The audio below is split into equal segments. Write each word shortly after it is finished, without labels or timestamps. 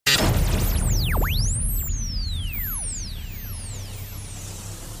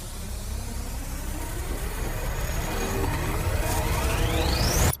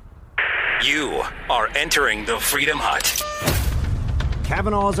entering the Freedom Hut.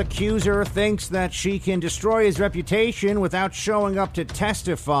 Kavanaugh's accuser thinks that she can destroy his reputation without showing up to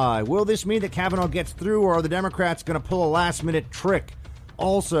testify. Will this mean that Kavanaugh gets through, or are the Democrats going to pull a last-minute trick?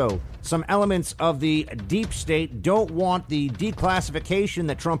 Also, some elements of the deep state don't want the declassification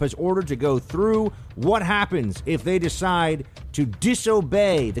that Trump has ordered to go through. What happens if they decide to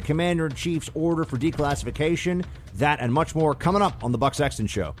disobey the commander-in-chief's order for declassification? That and much more coming up on The Buck Sexton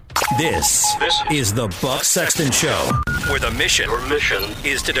Show. This is The Buck Sexton Show, where the mission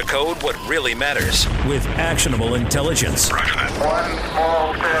is to decode what really matters with actionable intelligence. One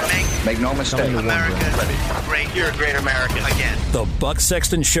small step. Make no mistake. America, great. You're a great American again. The Buck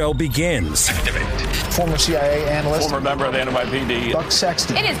Sexton Show begins Former CIA analyst. Former member of the NYPD. Buck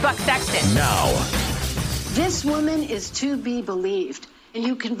Sexton. It is Buck Sexton. now. This woman is to be believed, and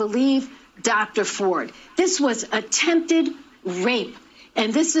you can believe Dr. Ford. This was attempted rape,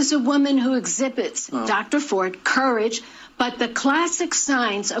 and this is a woman who exhibits, Dr. Ford, courage, but the classic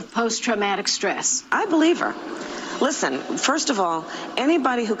signs of post-traumatic stress. I believe her. Listen, first of all,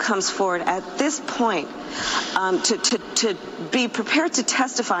 anybody who comes forward at this point to be prepared to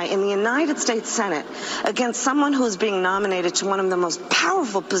testify in the United States Senate against someone who is being nominated to one of the most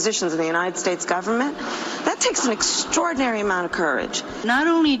powerful positions in the United States government, that takes an extraordinary amount of courage. Not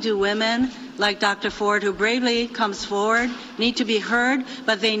only do women like Dr. Ford, who bravely comes forward, need to be heard,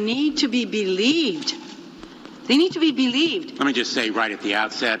 but they need to be believed. They need to be believed. Let me just say right at the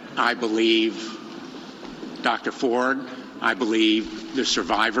outset, I believe Dr. Ford. I believe the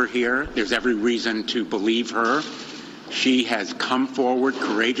survivor here. There's every reason to believe her. She has come forward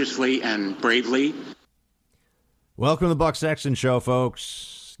courageously and bravely. Welcome to the Buck Sexton Show,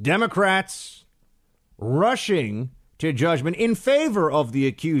 folks. Democrats rushing to judgment in favor of the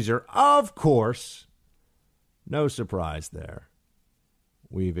accuser. Of course, no surprise there.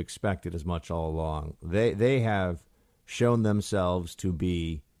 We've expected as much all along. They have shown themselves to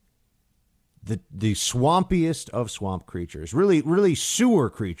be the swampiest of swamp creatures, really sewer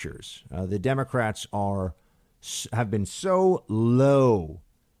creatures. The Democrats have been so low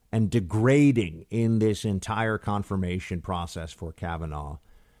and degrading in this entire confirmation process for Kavanaugh.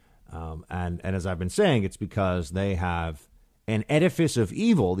 And as I've been saying, it's because they have an edifice of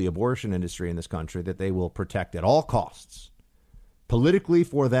evil, the abortion industry in this country, that they will protect at all costs. Politically,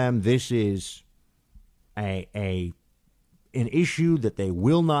 for them, this is an issue that they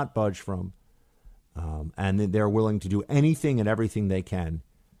will not budge from. And they're willing to do anything and everything they can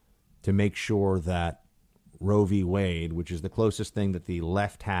to make sure that Roe v. Wade, which is the closest thing that the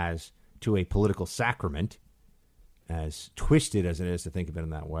left has to a political sacrament, as twisted as it is to think of it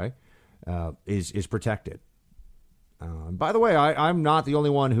in that way, is protected. By the way, I'm not the only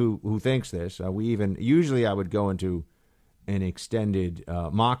one who thinks this. Usually I would go into an extended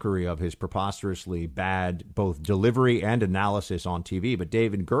mockery of his preposterously bad both delivery and analysis on TV. But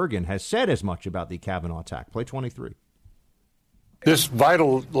David Gergen has said as much about the Kavanaugh attack. Play 23. This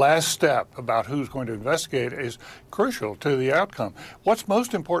vital last step about who's going to investigate is crucial to the outcome. What's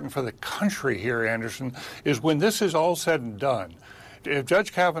most important for the country here, Anderson, is when this is all said and done, if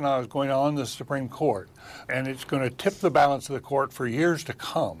Judge Kavanaugh is going on the Supreme Court and it's going to tip the balance of the court for years to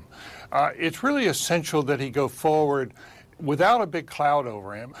come, it's really essential that he go forward without a big cloud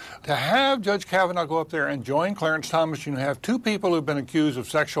over him. To have Judge Kavanaugh go up there and join Clarence Thomas, you have two people who've been accused of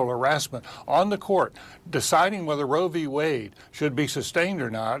sexual harassment on the court, deciding whether Roe v. Wade should be sustained or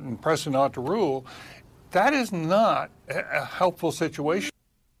not and precedent ought to rule, that is not a helpful situation.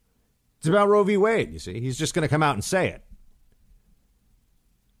 It's about Roe v. Wade, you see. He's just going to come out and say it.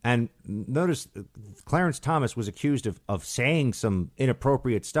 And notice Clarence Thomas was accused of saying some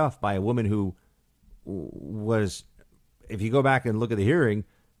inappropriate stuff by a woman who was, if you go back and look at the hearing,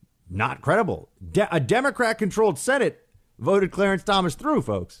 not credible. A Democrat-controlled Senate voted Clarence Thomas through,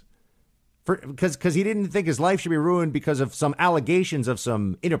 folks, because he didn't think his life should be ruined because of some allegations of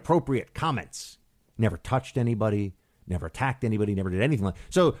some inappropriate comments. Never touched anybody, never attacked anybody, never did anything like that.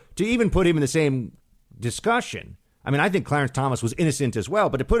 So to even put him in the same discussion, I mean, I think Clarence Thomas was innocent as well,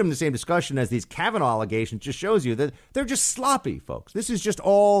 but to put him in the same discussion as these Kavanaugh allegations just shows you that they're just sloppy, folks. This is just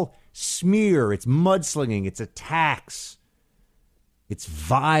all smear. It's mudslinging. It's attacks. It's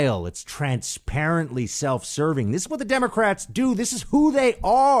vile. It's transparently self-serving. This is what the Democrats do. This is who they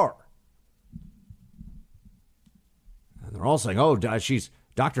are. And they're all saying, oh,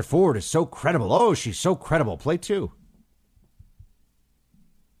 Dr. Ford is so credible. Oh, she's so credible. Play 2.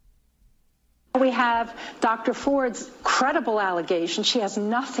 We have Dr. Ford's credible allegation. She has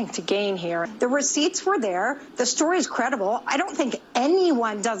nothing to gain here. The receipts were there. The story is credible. I don't think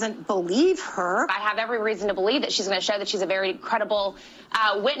anyone doesn't believe her. I have every reason to believe that she's going to show that she's a very credible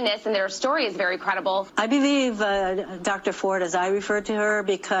witness and that her story is very credible. I believe Dr. Ford, as I refer to her,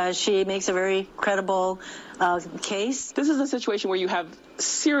 because she makes a very credible case. This is a situation where you have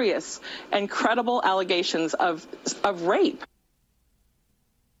serious and credible allegations of rape.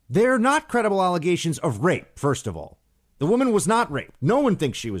 They're not credible allegations of rape, first of all. The woman was not raped. No one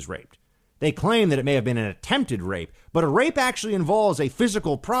thinks she was raped. They claim that it may have been an attempted rape, but a rape actually involves a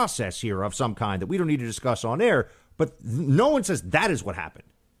physical process here of some kind that we don't need to discuss on air, but no one says that is what happened.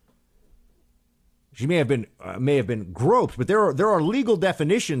 She may have been groped, but there are legal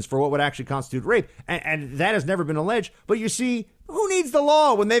definitions for what would actually constitute rape, and that has never been alleged. But you see, who needs the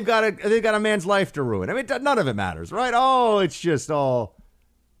law when they've got a man's life to ruin? I mean, none of it matters, right? Oh, it's just all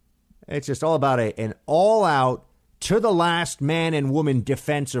about an all-out, to the last man and woman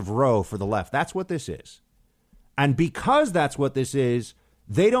defense of Roe for the left. That's what this is. And because that's what this is,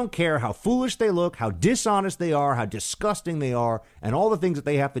 they don't care how foolish they look, how dishonest they are, how disgusting they are, and all the things that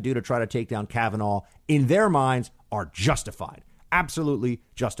they have to do to try to take down Kavanaugh, in their minds, are justified. Absolutely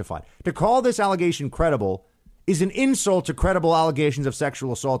justified. To call this allegation credible is an insult to credible allegations of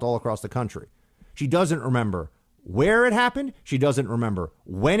sexual assault all across the country. She doesn't remember where it happened. She doesn't remember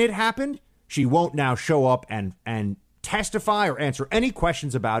when it happened. She won't now show up and testify or answer any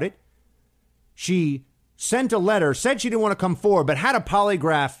questions about it. She sent a letter, said she didn't want to come forward, but had a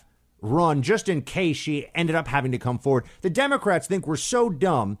polygraph run just in case she ended up having to come forward. The Democrats think we're so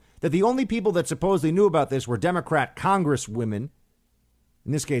dumb that the only people that supposedly knew about this were Democrat congresswomen,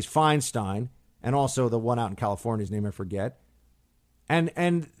 in this case Feinstein, and also the one out in California's name I forget.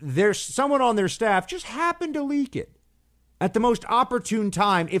 And there's someone on their staff just happened to leak it at the most opportune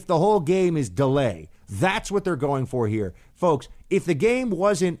time if the whole game is delay. That's what they're going for here. Folks, if the game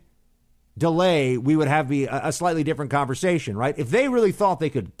wasn't delay, we would have a slightly different conversation, right? If they really thought they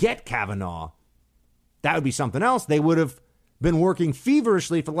could get Kavanaugh, that would be something else. They would have been working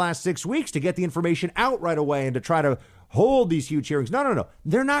feverishly for the last 6 weeks to get the information out right away and to try to hold these huge hearings. No.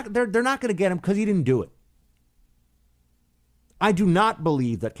 They're not going to get him because he didn't do it. I do not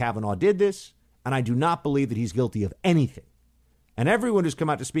believe that Kavanaugh did this, and I do not believe that he's guilty of anything. And everyone who's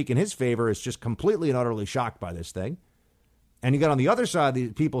come out to speak in his favor is just completely and utterly shocked by this thing. And you got on the other side the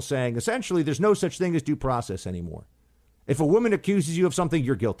people saying, essentially, there's no such thing as due process anymore. If a woman accuses you of something,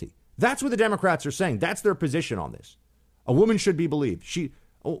 you're guilty. That's what the Democrats are saying. That's their position on this. A woman should be believed.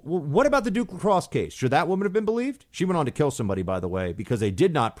 What about the Duke lacrosse case? Should that woman have been believed? She went on to kill somebody, by the way, because they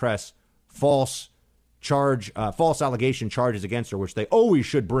did not press false allegation charges against her, which they always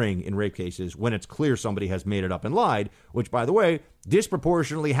should bring in rape cases when it's clear somebody has made it up and lied, which, by the way,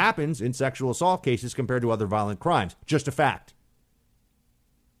 disproportionately happens in sexual assault cases compared to other violent crimes. Just a fact.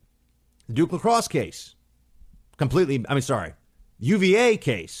 The Duke lacrosse case, UVA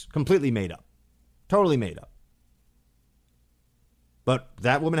case, completely made up. Totally made up. But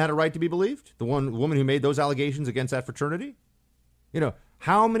that woman had a right to be believed? The woman who made those allegations against that fraternity? You know,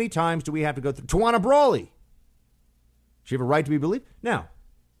 how many times do we have to go through? Tawana Brawley. She have a right to be believed?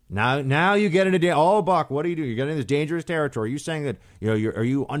 Now you get into, Buck, what are you doing? You're getting into this dangerous territory. Are you saying that, are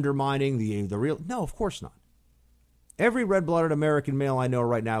you undermining the real? No, of course not. Every red-blooded American male I know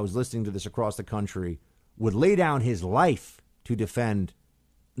right now who's listening to this across the country would lay down his life to defend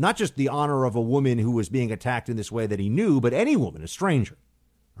not just the honor of a woman who was being attacked in this way that he knew, but any woman, a stranger.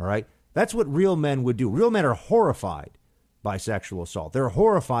 All right? That's what real men would do. Real men are horrified by sexual assault. They're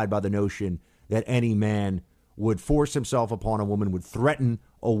horrified by the notion that any man would force himself upon a woman, would threaten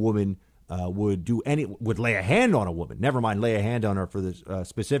a woman, would lay a hand on a woman. Never mind lay a hand on her for this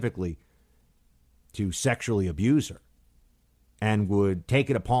specifically to sexually abuse her, and would take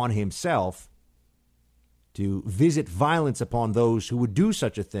it upon himself to visit violence upon those who would do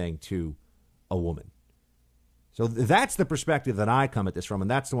such a thing to a woman. So that's the perspective that I come at this from,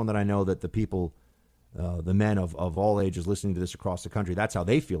 and that's the one that I know that the people, the men of all ages listening to this across the country, that's how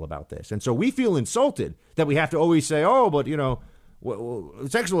they feel about this. And so we feel insulted that we have to always say, but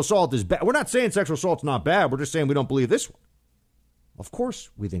sexual assault is bad. We're not saying sexual assault's not bad. We're just saying we don't believe this one. Of course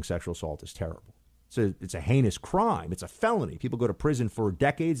we think sexual assault is terrible. It's a heinous crime. It's a felony. People go to prison for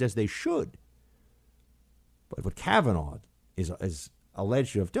decades, as they should. But what Kavanaugh is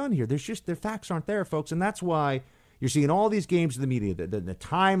alleged to have done here, their facts aren't there, folks. And that's why you're seeing all these games in the media. The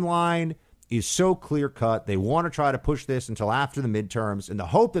timeline is so clear-cut. They want to try to push this until after the midterms in the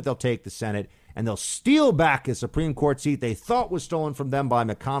hope that they'll take the Senate and they'll steal back a Supreme Court seat they thought was stolen from them by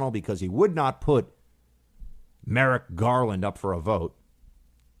McConnell because he would not put Merrick Garland up for a vote.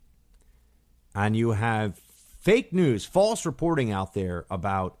 and you have fake news, false reporting out there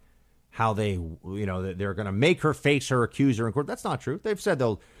about how they're going to make her face her accuser in court. That's not true. They've said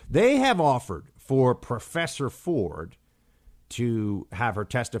they have offered for Professor Ford to have her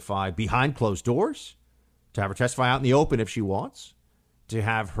testify behind closed doors, to have her testify out in the open if she wants, to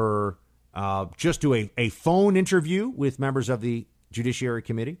have her just do a phone interview with members of the Judiciary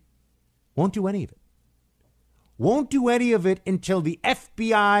Committee. Won't do any of it. Won't do any of it until the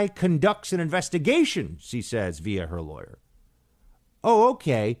FBI conducts an investigation, she says via her lawyer. Oh,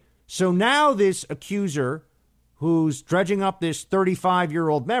 okay. So now this accuser who's dredging up this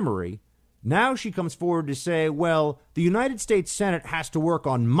 35-year-old memory, now she comes forward to say, well, the United States Senate has to work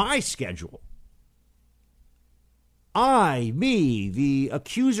on my schedule. Me, the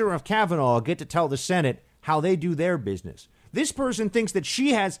accuser of Kavanaugh, get to tell the Senate how they do their business. This person thinks that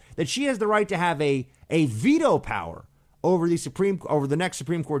she has the right to have a veto power over the next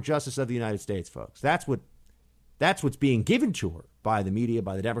Supreme Court Justice of the United States, folks. That's what's being given to her by the media,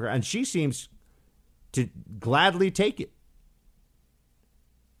 by the Democrat, and she seems to gladly take it.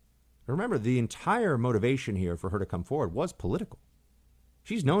 Remember, the entire motivation here for her to come forward was political.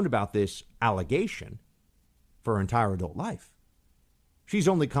 She's known about this allegation for her entire adult life. She's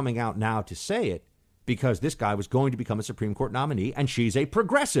only coming out now to say it because this guy was going to become a Supreme Court nominee, and she's a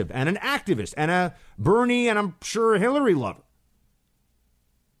progressive and an activist and a Bernie and I'm sure Hillary lover.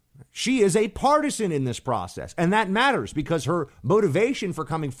 She is a partisan in this process, and that matters because her motivation for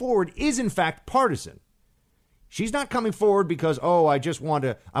coming forward is in fact partisan. She's not coming forward because, I want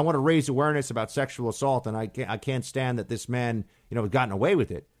to raise awareness about sexual assault, and I can't stand that this man, has gotten away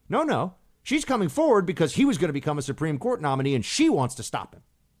with it. No. She's coming forward because he was going to become a Supreme Court nominee, and she wants to stop him.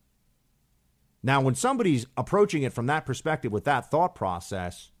 Now, when somebody's approaching it from that perspective with that thought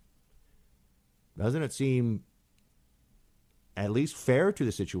process, doesn't it seem at least fair to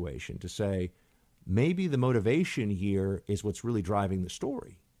the situation to say maybe the motivation here is what's really driving the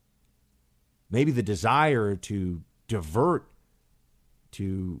story? Maybe the desire to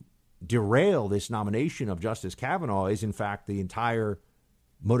derail this nomination of Justice Kavanaugh is in fact the entire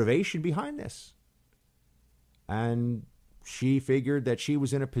motivation behind this. And she figured that she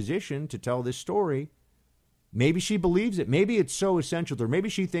was in a position to tell this story. Maybe she believes it. Maybe it's so essential to her. Maybe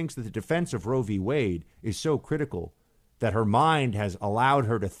she thinks that the defense of Roe v. Wade is so critical that her mind has allowed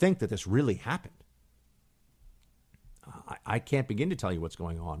her to think that this really happened. I can't begin to tell you what's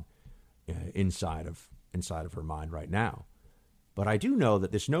going on inside of her mind right now. But I do know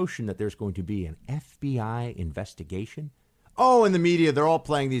that this notion that there's going to be an FBI investigation. In the media, they're all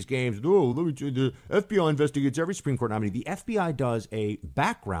playing these games. The FBI investigates every Supreme Court nominee. The FBI does a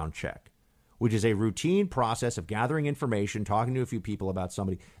background check, which is a routine process of gathering information, talking to a few people about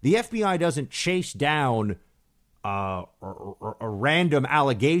somebody. The FBI doesn't chase down a random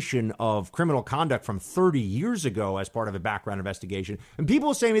allegation of criminal conduct from 30 years ago as part of a background investigation. And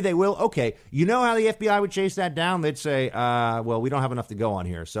people say to me they will. Okay, you know how the FBI would chase that down? They'd say, we don't have enough to go on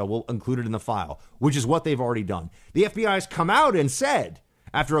here, so we'll include it in the file, which is what they've already done. The FBI has come out and said,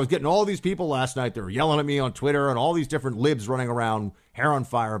 after I was getting all these people last night that were yelling at me on Twitter and all these different libs running around hair on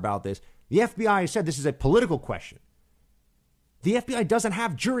fire about this, the FBI has said this is a political question. The FBI doesn't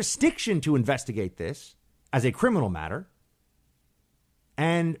have jurisdiction to investigate this as a criminal matter,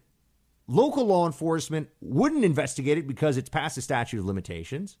 and local law enforcement wouldn't investigate it because it's past the statute of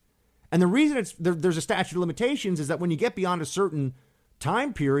limitations. And the reason there's a statute of limitations is that when you get beyond a certain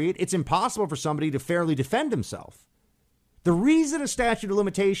time period, it's impossible for somebody to fairly defend himself. The reason a statute of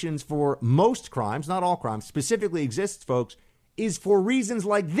limitations for most crimes, not all crimes, specifically exists, folks, is for reasons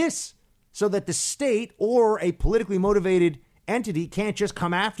like this, so that the state or a politically motivated entity can't just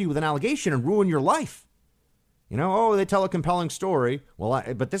come after you with an allegation and ruin your life. They tell a compelling story. Well,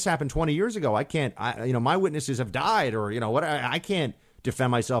 but this happened 20 years ago. My witnesses have died, or, I can't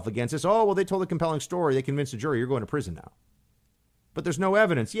defend myself against this. They told a compelling story. They convinced the jury you're going to prison now. But there's no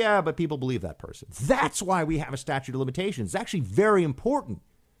evidence. Yeah, but people believe that person. That's why we have a statute of limitations. It's actually very important.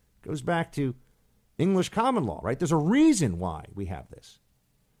 It goes back to English common law, right? There's a reason why we have this.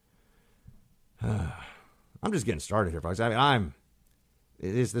 I'm just getting started here, folks. we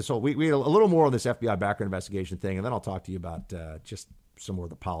had a little more on this FBI background investigation thing, and then I'll talk to you about just some more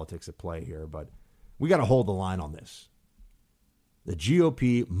of the politics at play here. But we got to hold the line on this. The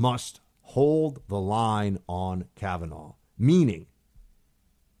GOP must hold the line on Kavanaugh, meaning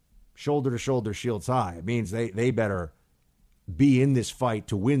shoulder to shoulder, shields high. It means they better be in this fight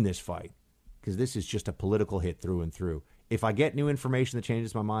to win this fight, because this is just a political hit through and through. If I get new information that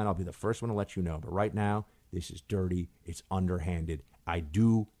changes my mind, I'll be the first one to let you know. But right now, this is dirty. It's underhanded. I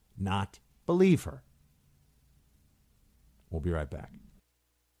do not believe her. We'll be right back.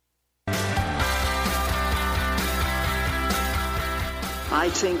 I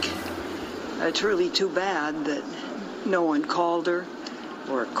think it's really too bad that no one called her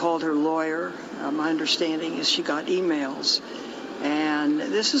or called her lawyer. My understanding is she got emails. And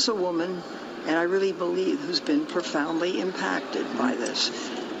this is a woman, and I really believe, who's been profoundly impacted by this.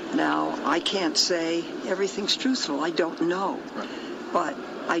 Now, I can't say everything's truthful. I don't know. But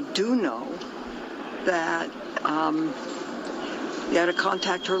I do know that you had to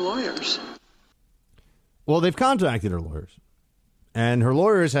contact her lawyers. Well, they've contacted her lawyers. And her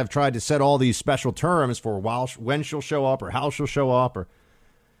lawyers have tried to set all these special terms for when she'll show up or how she'll show up. Or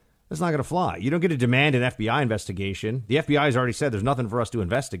that's not going to fly. You don't get to demand an FBI investigation. The FBI has already said there's nothing for us to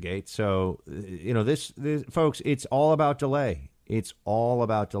investigate. So, this folks, it's all about delay. It's all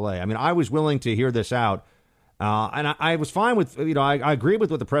about delay. I mean, I was willing to hear this out. And I was fine with, I agreed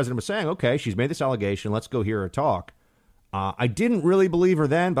with what the president was saying. Okay, she's made this allegation. Let's go hear her talk. I didn't really believe her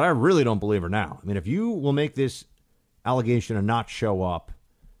then, but I really don't believe her now. I mean, if you will make this allegation and not show up,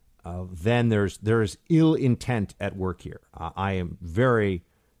 then there's ill intent at work here. I am very,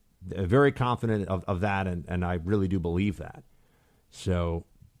 very confident of that, and I really do believe that. So,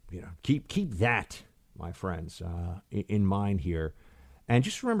 keep that, my friends, in mind here. And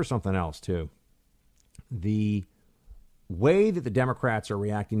just remember something else, too. The way that the Democrats are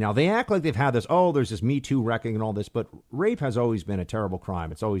reacting now, they act like they've had this, there's this Me Too wrecking and all this, but rape has always been a terrible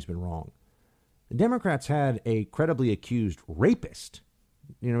crime. It's always been wrong. The Democrats had a credibly accused rapist.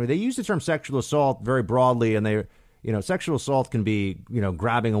 They use the term sexual assault very broadly, and sexual assault can be,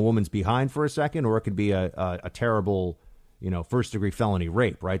 grabbing a woman's behind for a second, or it could be a terrible, first-degree felony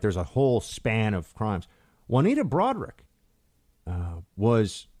rape, right? There's a whole span of crimes. Juanita Broaddrick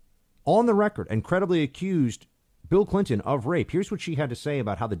was on the record and credibly accused Bill Clinton of rape. Here's what she had to say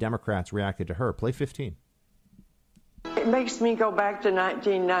about how the Democrats reacted to her. Play 15. It makes me go back to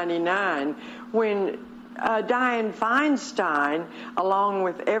 1999 when Dianne Feinstein, along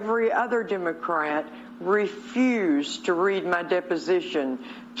with every other Democrat, refused to read my deposition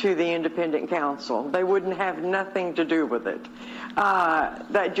to the independent counsel. They wouldn't have nothing to do with it.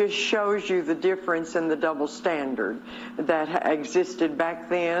 That just shows you the difference in the double standard that existed back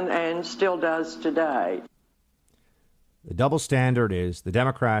then and still does today. The double standard is the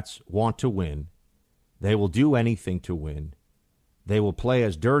Democrats want to win. They will do anything to win. They will play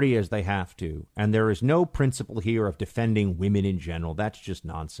as dirty as they have to. And there is no principle here of defending women in general. That's just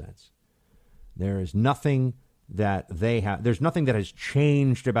nonsense. There is nothing that there's nothing that has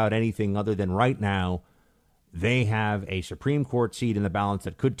changed about anything other than right now they have a Supreme Court seat in the balance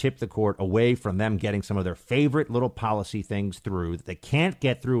that could tip the court away from them getting some of their favorite little policy things through that they can't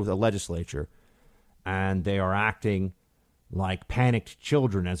get through with the legislature. And they are acting like panicked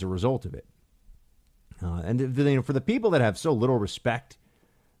children as a result of it. And for the people that have so little respect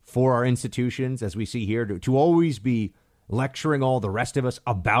for our institutions, as we see here, to always be lecturing all the rest of us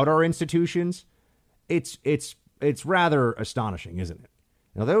about our institutions, it's rather astonishing, isn't it?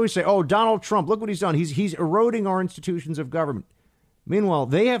 They always say, Donald Trump, look what he's done. He's eroding our institutions of government. Meanwhile,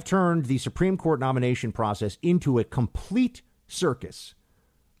 they have turned the Supreme Court nomination process into a complete circus.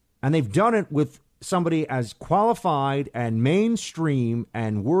 And they've done it with somebody as qualified and mainstream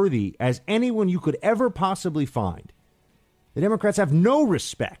and worthy as anyone you could ever possibly find. The Democrats have no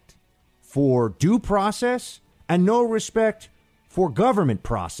respect for due process and no respect for government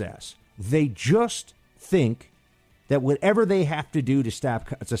process. They just think that whatever they have to do to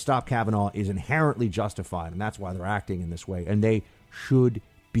stop Kavanaugh is inherently justified, and that's why they're acting in this way. And they should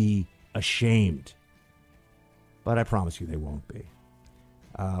be ashamed. But I promise you they won't be.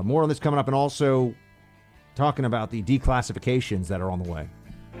 More on this coming up, and also talking about the declassifications that are on the way.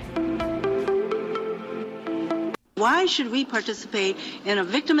 Why should we participate in a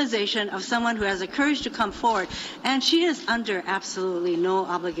victimization of someone who has the courage to come forward? And she is under absolutely no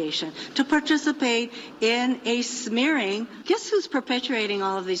obligation to participate in a smearing. Guess who's perpetuating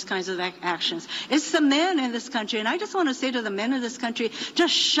all of these kinds of actions? It's the men in this country. And I just want to say to the men in this country,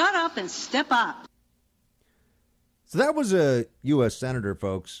 just shut up and step up. So that was a U.S. senator,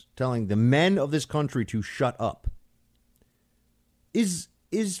 folks, telling the men of this country to shut up. Is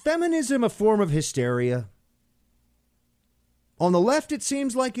feminism a form of hysteria? On the left, it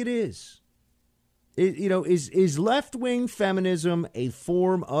seems like it is. Is left-wing feminism a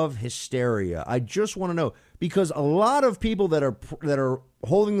form of hysteria? I just want to know, because a lot of people that are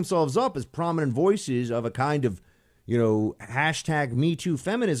holding themselves up as prominent voices of a kind of, hashtag Me Too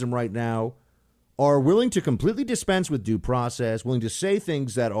feminism right now are willing to completely dispense with due process, willing to say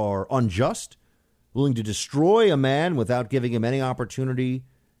things that are unjust, willing to destroy a man without giving him any opportunity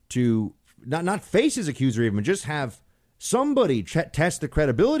to not face his accuser even, just have somebody test the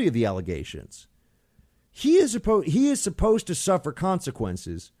credibility of the allegations. He is supposed to suffer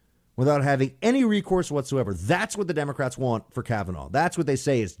consequences without having any recourse whatsoever. That's what the Democrats want for Kavanaugh. That's what they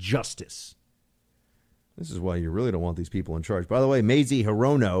say is justice. This is why you really don't want these people in charge. By the way, Mazie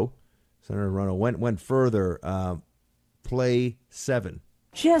Hirono, Senator Hirono, went further. Play 7.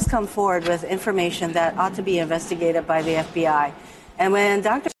 She has come forward with information that ought to be investigated by the FBI. And when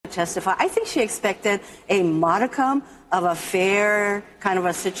Dr. testified, I think she expected a modicum of a fair kind of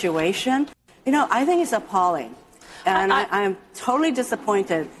a situation. I think it's appalling. And I'm totally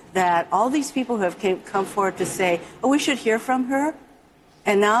disappointed that all these people who have come forward to say, we should hear from her.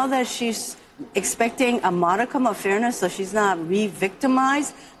 And now that she's expecting a modicum of fairness so she's not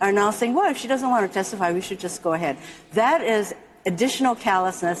re-victimized, are now saying, well, if she doesn't want to testify, we should just go ahead. That is additional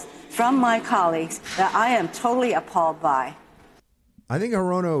callousness from my colleagues that I am totally appalled by. I think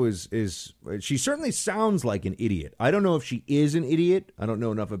Hirono is she certainly sounds like an idiot. I don't know if she is an idiot. I don't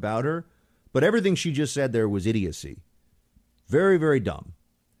know enough about her. But everything she just said there was idiocy. Very, very dumb.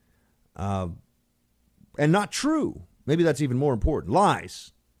 And not true. Maybe that's even more important.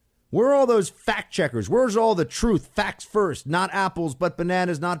 Lies. Where are all those fact checkers? Where's all the truth? Facts first, not apples, but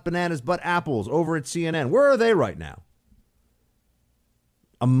bananas, not bananas, but apples over at CNN. Where are they right now?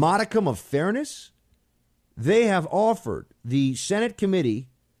 A modicum of fairness? They have offered, the Senate committee,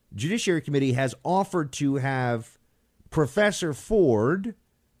 Judiciary Committee has offered to have Professor Ford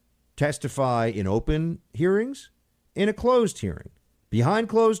testify in open hearings, in a closed hearing, behind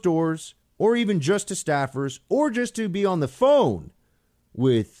closed doors, or even just to staffers, or just to be on the phone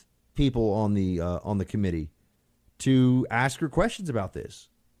with people on the committee to ask her questions about this.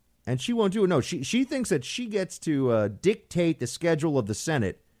 And she won't do it. No, she thinks that she gets to dictate the schedule of the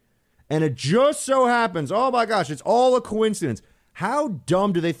Senate. And it just so happens, oh my gosh, it's all a coincidence. How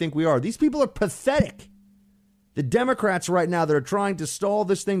dumb do they think we are? These people are pathetic. The Democrats right now that are trying to stall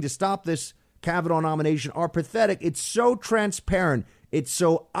this thing to stop this Kavanaugh nomination are pathetic. It's so transparent. It's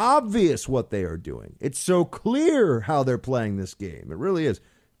so obvious what they are doing. It's so clear how they're playing this game. It really is.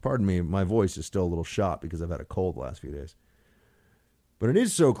 Pardon me, my voice is still a little shot because I've had a cold the last few days. But it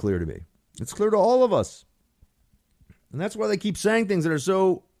is so clear to me. It's clear to all of us. And that's why they keep saying things that are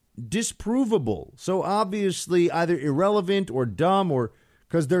so disprovable, so obviously either irrelevant or dumb, or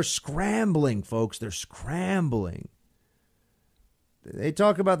because they're scrambling, folks. They're scrambling. They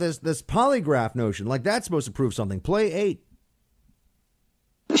talk about this polygraph notion, like that's supposed to prove something. Play 8.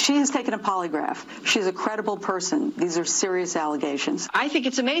 She has taken a polygraph. She's a credible person. These are serious allegations. I think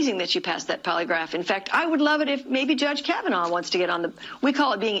it's amazing that she passed that polygraph. In fact, I would love it if maybe Judge Kavanaugh wants to get we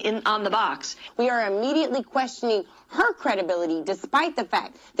call it being on the box. We are immediately questioning her credibility despite the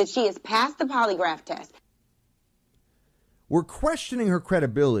fact that she has passed the polygraph test. We're questioning her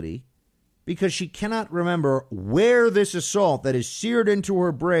credibility because she cannot remember where this assault that is seared into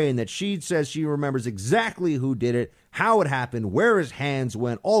her brain, that she says she remembers exactly who did it, how it happened, where his hands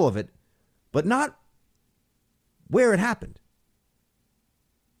went, all of it, but not where it happened.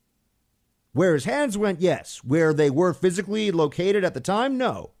 Where his hands went, yes. Where they were physically located at the time,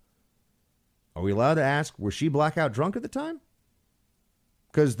 no. Are we allowed to ask, was she blackout drunk at the time?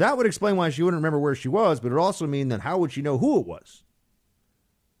 Because that would explain why she wouldn't remember where she was, but it would also mean that how would she know who it was?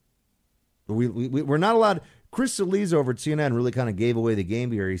 We're not allowed. Chris Solis over at CNN really kind of gave away the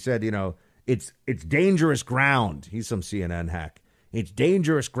game here. He said, it's dangerous ground. He's some CNN hack. It's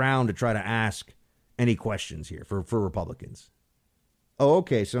dangerous ground to try to ask any questions here for Republicans. Oh,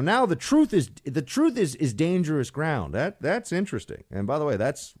 okay. So now the truth is dangerous ground. That's interesting. And by the way,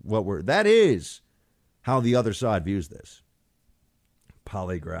 that is how the other side views this.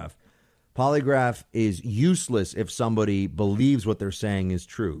 Polygraph. Polygraph is useless if somebody believes what they're saying is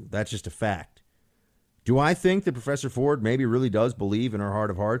true. That's just a fact. Do I think that Professor Ford maybe really does believe in her heart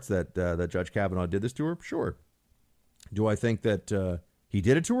of hearts that Judge Kavanaugh did this to her? Sure. Do I think that he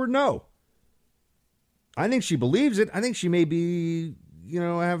did it to her? No. I think she believes it. I think she may be,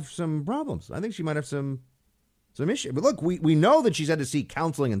 have some problems. I think she might have some issue. But look, we know that she's had to seek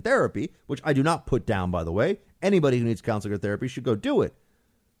counseling and therapy, which I do not put down, by the way. Anybody who needs counseling or therapy should go do it.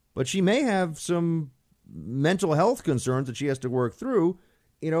 But she may have some mental health concerns that she has to work through,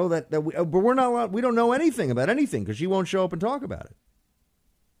 but we're not allowed, we don't know anything about anything because she won't show up and talk about it.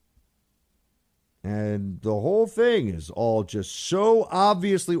 And the whole thing is all just so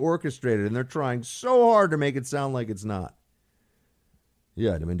obviously orchestrated, and they're trying so hard to make it sound like it's not.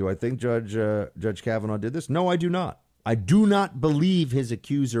 Yeah, do I think Judge Kavanaugh did this? No, I do not. I do not believe his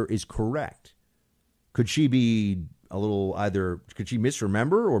accuser is correct. Could she be could she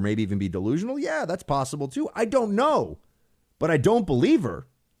misremember or maybe even be delusional? Yeah, that's possible too. I don't know, but I don't believe her.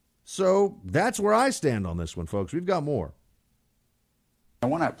 So that's where I stand on this one, folks. We've got more. I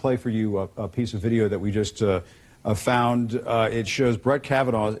want to play for you a piece of video that we just found. It shows Brett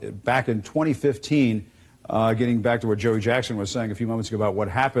Kavanaugh back in 2015, getting back to what Joey Jackson was saying a few moments ago about what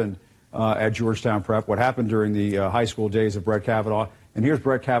happened at Georgetown Prep, what happened during the high school days of Brett Kavanaugh. And here's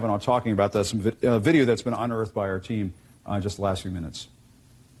Brett Kavanaugh talking about this video that's been unearthed by our team just the last few minutes.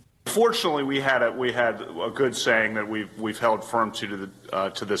 Fortunately, we had a good saying that we've held firm to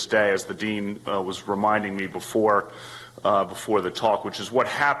this day, as the dean was reminding me before the talk, which is what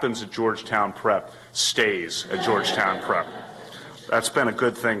happens at Georgetown Prep stays at Georgetown Prep. That's been a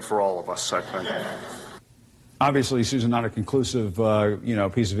good thing for all of us, I think. Obviously, Susan, not a conclusive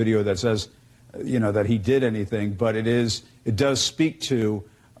piece of video that says that he did anything, but it does speak to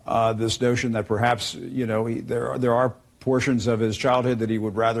this notion that perhaps there are portions of his childhood that he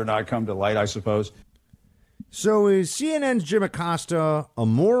would rather not come to light, I suppose. So is CNN's Jim Acosta a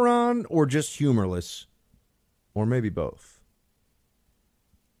moron or just humorless? Or maybe both?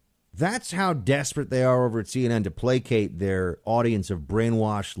 That's how desperate they are over at CNN to placate their audience of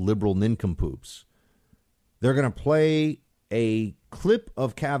brainwashed liberal nincompoops. They're going to play a clip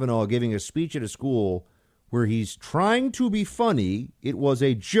of Kavanaugh giving a speech at a school where he's trying to be funny. It was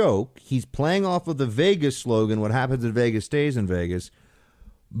a joke. He's playing off of the Vegas slogan, what happens in Vegas stays in Vegas.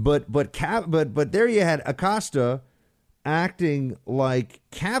 But there you had Acosta acting like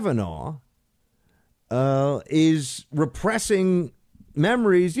Kavanaugh is repressing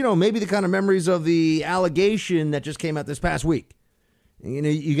memories, maybe the kind of memories of the allegation that just came out this past week.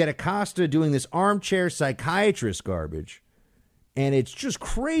 You get Acosta doing this armchair psychiatrist garbage, and it's just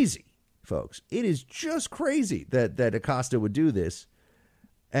crazy, folks. It is just crazy that Acosta would do this.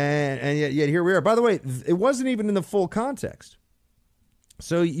 And yet here we are. By the way, it wasn't even in the full context.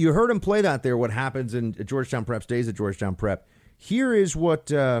 So you heard him play that there, what happens in Georgetown Prep stays at Georgetown Prep. Here is what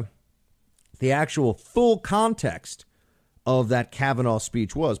the actual full context of that Kavanaugh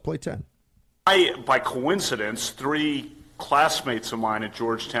speech was. Play 10. By coincidence, 3 classmates of mine at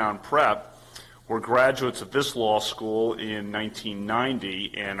Georgetown Prep were graduates of this law school in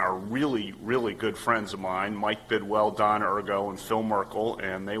 1990 and are really, really good friends of mine, Mike Bidwell, Don Ergo, and Phil Merkel,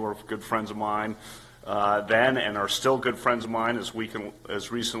 and they were good friends of mine then and are still good friends of mine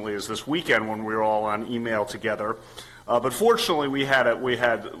as recently as this weekend when we were all on email together. But fortunately, we had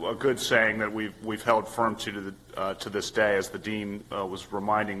a good saying that we've held firm to this day, as the dean was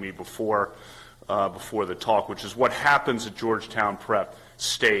reminding me before the talk, which is what happens at Georgetown Prep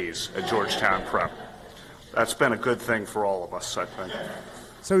stays at Georgetown Prep. That's been a good thing for all of us, I think.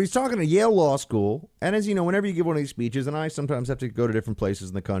 So he's talking to Yale Law School, and as you know, whenever you give one of these speeches, and I sometimes have to go to different places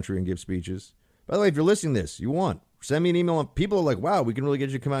in the country and give speeches. By the way, if you're listening to this, send me an email. People are like, wow, we can really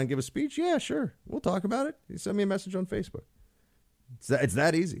get you to come out and give a speech? Yeah, sure. We'll talk about it. You send me a message on Facebook. It's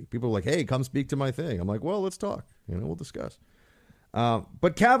that easy. People are like, hey, come speak to my thing. I'm like, well, let's talk. We'll discuss.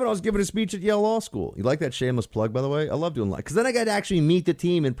 But Kavanaugh's giving a speech at Yale Law School. You like that shameless plug, by the way? I love doing that because then I got to actually meet the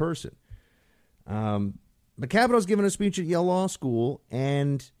team in person. But Kavanaugh's giving a speech at Yale Law School,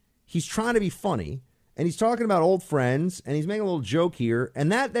 and he's trying to be funny. And he's talking about old friends, and he's making a little joke here.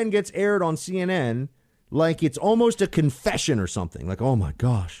 And that then gets aired on CNN like it's almost a confession or something. Like, oh, my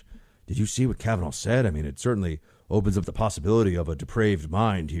gosh, did you see what Kavanaugh said? I mean, it certainly opens up the possibility of a depraved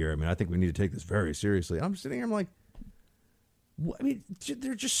mind here. I mean, I think we need to take this very seriously. I'm sitting here, I'm like, I mean,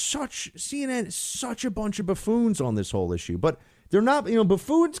 they're just CNN is such a bunch of buffoons on this whole issue. But they're not,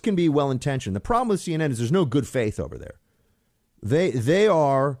 buffoons can be well-intentioned. The problem with CNN is there's no good faith over there. They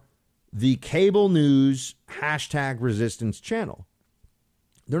are the cable news #resistance channel.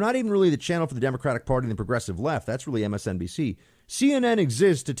 They're not even really the channel for the Democratic Party and the progressive left. That's really MSNBC. CNN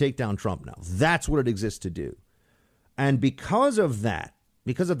exists to take down Trump now. That's what it exists to do. And because of that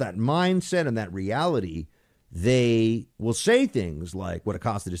mindset and that reality, they will say things like what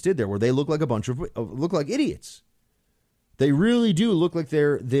Acosta just did there, where they look like look like idiots. They really do look like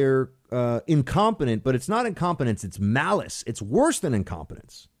they're incompetent, but it's not incompetence, it's malice. It's worse than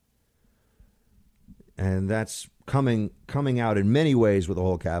incompetence. And that's coming out in many ways with the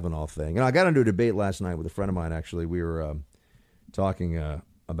whole Kavanaugh thing. And I got into a debate last night with a friend of mine, actually. We were talking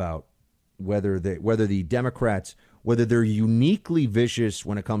about whether the Democrats, whether they're uniquely vicious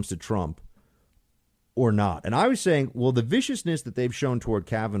when it comes to Trump or not. And I was saying, well, the viciousness that they've shown toward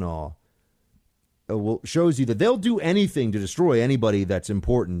Kavanaugh shows you that they'll do anything to destroy anybody that's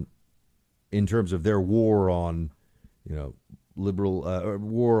important in terms of their war on, liberal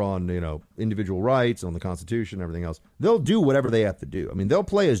war on, individual rights, on the Constitution, everything else. They'll do whatever they have to do. I mean, they'll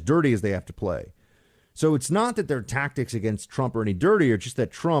play as dirty as they have to play. So it's not that their tactics against Trump are any dirtier, just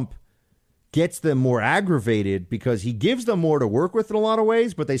that Trump gets them more aggravated because he gives them more to work with in a lot of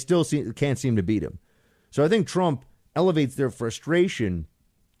ways, but they still can't seem to beat him. So I think Trump elevates their frustration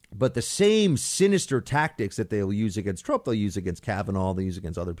But the same sinister tactics that they'll use against Trump, they'll use against Kavanaugh, they'll use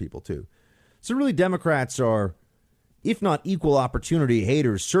against other people too. So really, Democrats are, if not equal opportunity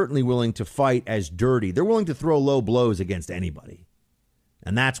haters, certainly willing to fight as dirty. They're willing to throw low blows against anybody.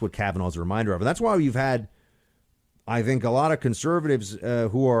 And that's what Kavanaugh's a reminder of. And that's why you've had, I think, a lot of conservatives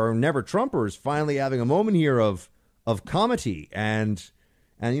who are never Trumpers finally having a moment here of comity and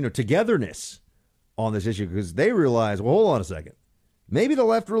togetherness on this issue, because they realize, well, hold on a second. Maybe the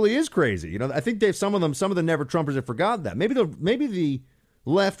left really is crazy. I think some of the never Trumpers have forgotten that. Maybe the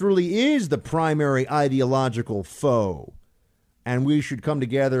left really is the primary ideological foe, and we should come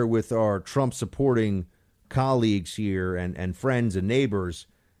together with our Trump supporting colleagues here and friends and neighbors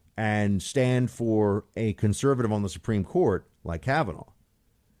and stand for a conservative on the Supreme Court like Kavanaugh.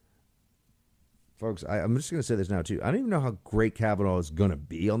 Folks, I'm just going to say this now too. I don't even know how great Kavanaugh is going to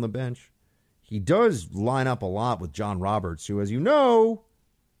be on the bench. He does line up a lot with John Roberts, who, as you know,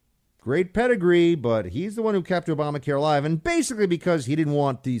 great pedigree, but he's the one who kept Obamacare alive, and basically because he didn't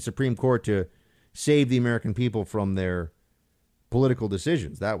want the Supreme Court to save the American people from their political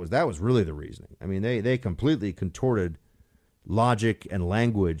decisions. That was really the reasoning. I mean, they completely contorted logic and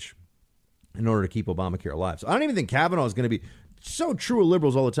language in order to keep Obamacare alive. So I don't even think Kavanaugh is going to be so true of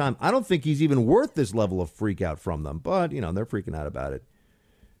liberals all the time. I don't think he's even worth this level of freak out from them, but, they're freaking out about it.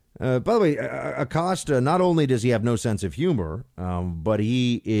 By the way, Acosta, not only does he have no sense of humor, but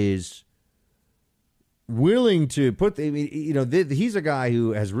he is willing to put, he's a guy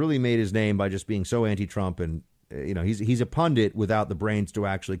who has really made his name by just being so anti-Trump, and, he's a pundit without the brains to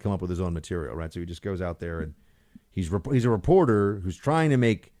actually come up with his own material, right? So he just goes out there and he's a reporter who's trying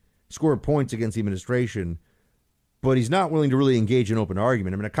to score points against the administration, but he's not willing to really engage in open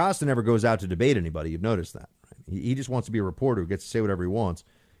argument. I mean, Acosta never goes out to debate anybody. You've noticed that. Right? He just wants to be a reporter who gets to say whatever he wants.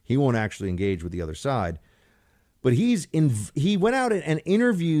 He won't actually engage with the other side. But he went out and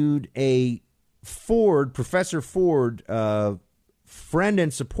interviewed a Professor Ford, friend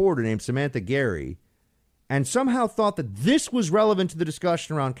and supporter named Samantha Gary, and somehow thought that this was relevant to the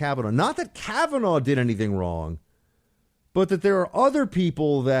discussion around Kavanaugh. Not that Kavanaugh did anything wrong, but that there are other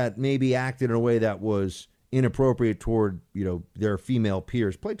people that maybe acted in a way that was inappropriate toward, their female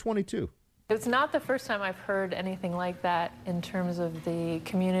peers. Play 22. It's not the first time I've heard anything like that in terms of the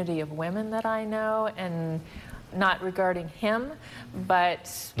community of women that I know, and not regarding him,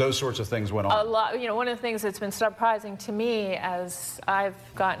 but those sorts of things went on. A lot. One of the things that's been surprising to me as I've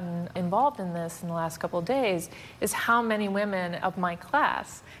gotten involved in this in the last couple of days is how many women of my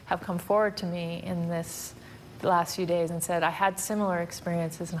class have come forward to me in this last few days and said, I had similar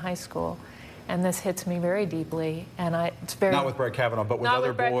experiences in high school, and this hits me very deeply. And it's very not with Brett Kavanaugh, but with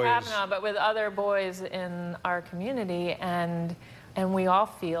other boys. Not with Brett Kavanaugh, but with other boys in our community, and we all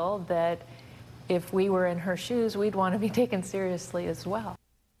feel that if we were in her shoes, we'd want to be taken seriously as well.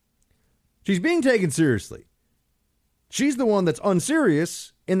 She's being taken seriously. She's the one that's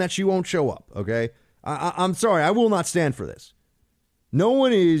unserious in that she won't show up. Okay, I'm sorry, I will not stand for this. No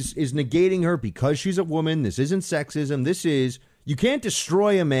one is negating her because she's a woman. This isn't sexism. This is, you can't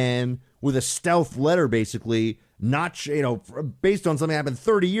destroy a man with a stealth letter, basically, not, based on something that happened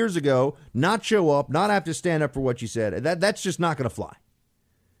 30 years ago, not show up, not have to stand up for what you said. That's just not going to fly.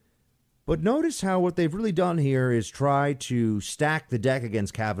 But notice how what they've really done here is try to stack the deck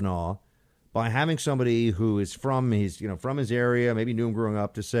against Kavanaugh by having somebody who is from his area, maybe knew him growing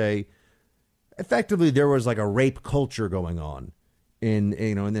up, to say, effectively, there was like a rape culture going on in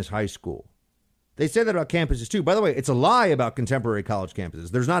this high school. They say that about campuses, too. By the way, it's a lie about contemporary college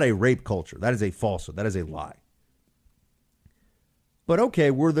campuses. There's not a rape culture. That is a falsehood. That is a lie. But, okay,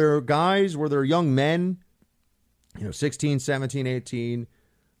 were there young men, 16, 17, 18,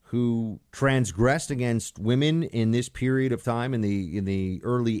 who transgressed against women in this period of time in the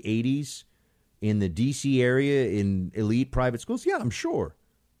early 80s in the D.C. area in elite private schools? Yeah, I'm sure.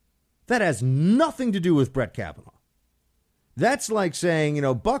 That has nothing to do with Brett Kavanaugh. That's like saying,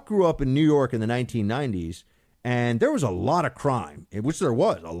 Buck grew up in New York in the 1990s, and there was a lot of crime, which there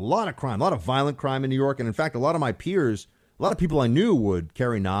was, a lot of crime, a lot of violent crime in New York. And in fact, a lot of my peers, a lot of people I knew would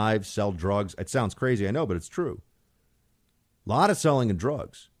carry knives, sell drugs. It sounds crazy, I know, but it's true. A lot of selling of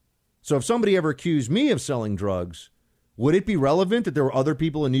drugs. So if somebody ever accused me of selling drugs, would it be relevant that there were other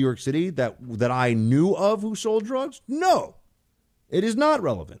people in New York City that I knew of who sold drugs? No, it is not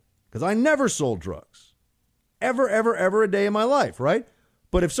relevant, because I never sold drugs. Ever a day in my life, right?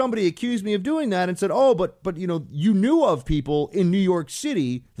 But if somebody accused me of doing that and said, oh, but you knew of people in New York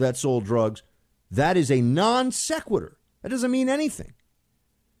City that sold drugs, that is a non sequitur. That doesn't mean anything.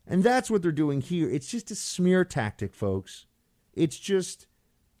 And that's what they're doing here. It's just a smear tactic, folks. It's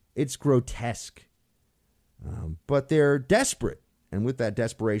grotesque. But they're desperate. And with that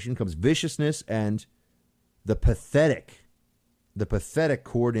desperation comes viciousness and the pathetic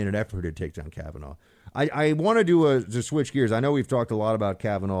coordinated effort to take down Kavanaugh. I want to switch gears. I know we've talked a lot about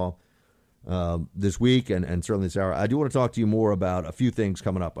Kavanaugh this week and certainly this hour. I do want to talk to you more about a few things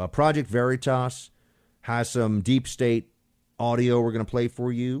coming up. Project Veritas has some deep state audio we're going to play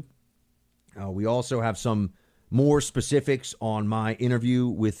for you. We also have some more specifics on my interview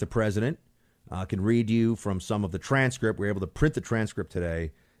with the president. I can read you from some of the transcript. We're able to print the transcript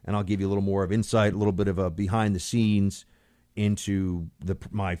today, and I'll give you a little more of insight, a little bit of a behind the scenes into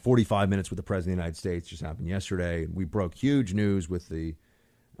my 45 minutes with the President of the United States. Just happened yesterday. We broke huge news with the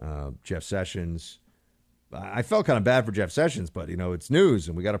Jeff Sessions. I felt kind of bad for Jeff Sessions, but it's news,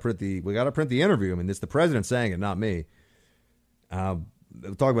 and we got to print the interview. I mean, it's the president saying it, not me.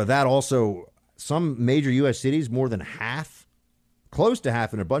 We'll talk about that. Also, some major U.S. cities, more than half, close to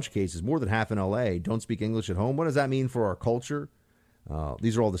half in a bunch of cases, more than half in L.A., don't speak English at home. What does that mean for our culture?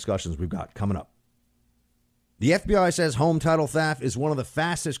 These are all discussions we've got coming up. The FBI says home title theft is one of the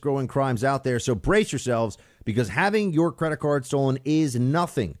fastest growing crimes out there, so brace yourselves, because having your credit card stolen is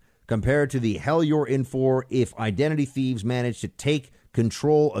nothing compared to the hell you're in for if identity thieves manage to take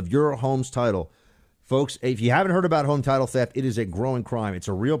control of your home's title. Folks, if you haven't heard about home title theft, it is a growing crime. It's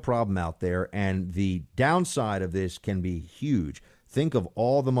a real problem out there, and the downside of this can be huge. Think of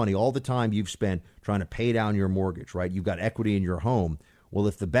all the money, all the time you've spent trying to pay down your mortgage, right? You've got equity in your home. Well,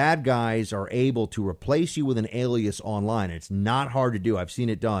 if the bad guys are able to replace you with an alias online, it's not hard to do. I've seen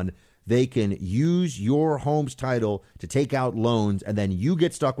it done. They can use your home's title to take out loans, and then you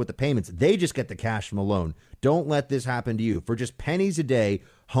get stuck with the payments. They just get the cash from the loan. Don't let this happen to you. For just pennies a day,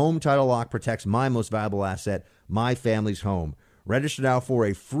 Home Title Lock protects my most valuable asset, my family's home. Register now for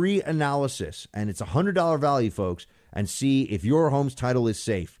a free analysis, and it's a $100 value, folks, and see if your home's title is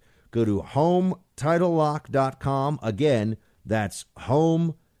safe. Go to HomeTitleLock.com. Again, that's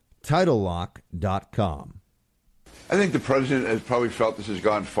HomeTitleLock.com. I think the president has probably felt this has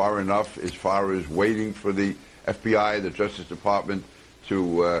gone far enough as far as waiting for the FBI, the Justice Department,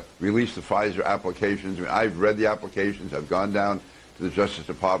 to release the FISA applications. I mean, I've read the applications. I've gone down to the Justice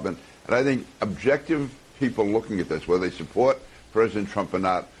Department. And I think objective people looking at this, whether they support President Trump or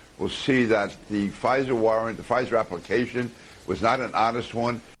not, will see that the FISA warrant, the FISA application, was not an honest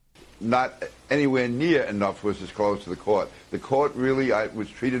one. Not anywhere near enough was disclosed to the court. The court really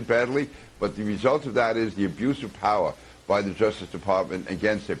was treated badly, but the result of that is the abuse of power by the Justice Department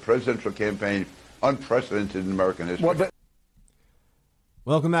against a presidential campaign unprecedented in American history.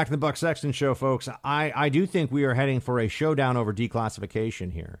 Welcome back to the Buck Sexton Show, folks. I do think we are heading for a showdown over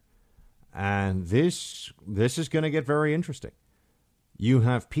declassification here. And this is going to get very interesting. You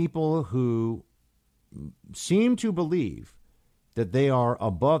have people who seem to believe that they are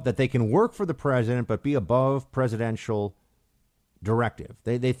above, that they can work for the president but be above presidential directive.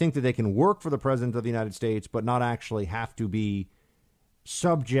 They think that they can work for the president of the United States but not actually have to be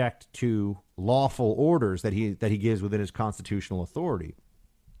subject to lawful orders that he gives within his constitutional authority.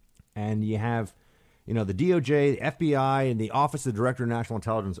 And you have, the DOJ, the FBI, and the Office of the Director of National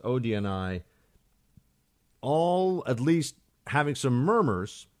Intelligence, ODNI, all at least having some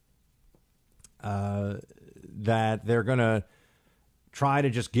murmurs that they're going to try to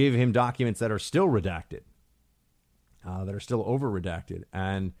just give him documents that are still redacted, that are still over-redacted.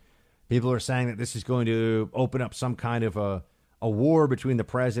 And people are saying that this is going to open up some kind of a war between the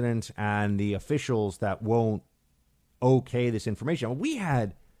president and the officials that won't okay this information. We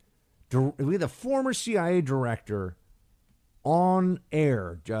had the former CIA director on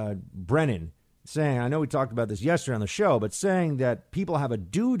air, Brennan, saying, I know we talked about this yesterday on the show, but saying that people have a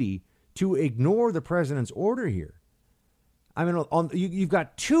duty to ignore the president's order here. I mean, you've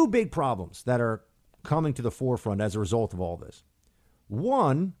got two big problems that are coming to the forefront as a result of all this.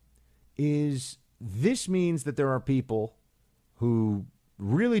 One is this means that there are people who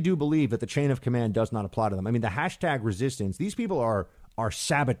really do believe that the chain of command does not apply to them. I mean, the hashtag resistance, these people are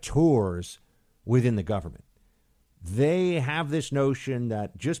saboteurs within the government. They have this notion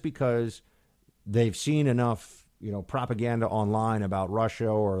that just because they've seen enough, propaganda online about Russia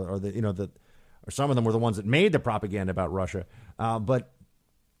or some of them were the ones that made the propaganda about Russia. But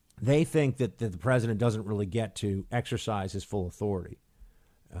they think that the president doesn't really get to exercise his full authority.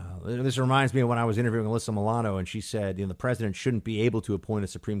 This reminds me of when I was interviewing Alyssa Milano, and she said, the president shouldn't be able to appoint a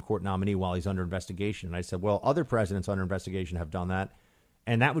Supreme Court nominee while he's under investigation. And I said, well, other presidents under investigation have done that.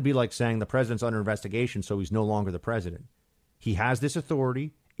 And that would be like saying the president's under investigation, so he's no longer the president. He has this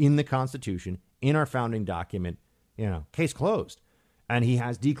authority in the Constitution, in our founding document, case closed. And he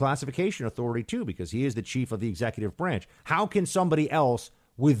has declassification authority, too, because he is the chief of the executive branch. How can somebody else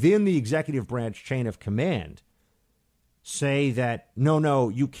within the executive branch chain of command say that, no,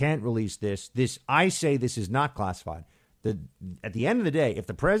 you can't release this. I say this is not classified. At the end of the day, if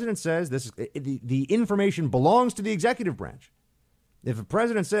the president says the information belongs to the executive branch, if the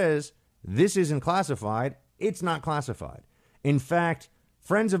president says this isn't classified, it's not classified. In fact,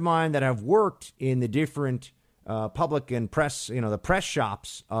 friends of mine that have worked in the different public and press, the press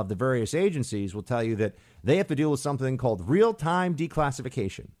shops of the various agencies will tell you that they have to deal with something called real-time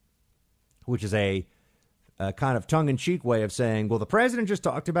declassification, which is a kind of tongue-in-cheek way of saying, well, the president just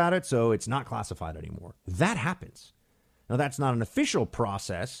talked about it, so it's not classified anymore. That happens. Now, that's not an official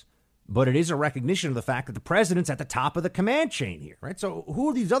process, but it is a recognition of the fact that the president's at the top of the command chain here, right? So who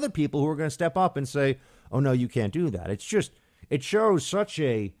are these other people who are going to step up and say, oh, no, you can't do that? It shows such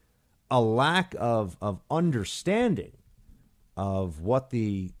a lack of understanding of what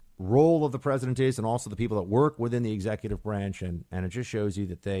the role of the president is, and also the people that work within the executive branch. And it just shows you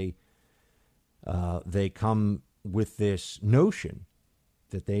that they come with this notion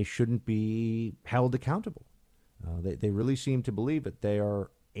that they shouldn't be held accountable. They really seem to believe that they are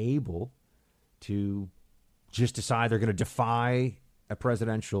able to just decide they're going to defy a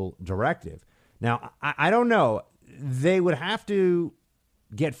presidential directive. Now, I don't know. They would have to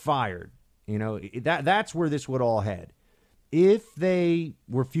get fired. That's where this would all head. If they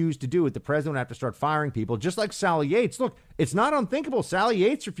refuse to do it, the president would have to start firing people, just like Sally Yates. Look, it's not unthinkable. Sally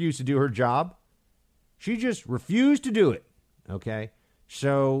Yates refused to do her job. She just refused to do it. Okay?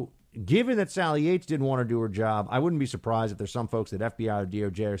 So, given that Sally Yates didn't want to do her job, I wouldn't be surprised if there's some folks at FBI or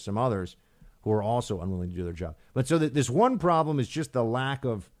DOJ or some others who are also unwilling to do their job. But so this one problem is just the lack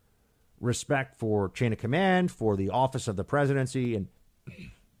of respect for chain of command, for the office of the presidency, and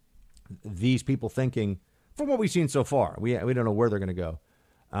these people thinking, from what we've seen so far, we don't know where they're going to go,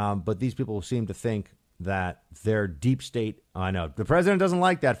 but these people seem to think that their deep state, I know, the president doesn't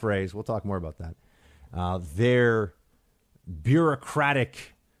like that phrase. We'll talk more about that. Their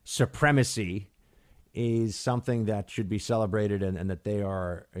bureaucratic supremacy is something that should be celebrated, and that they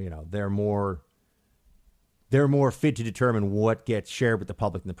are, they're more fit to determine what gets shared with the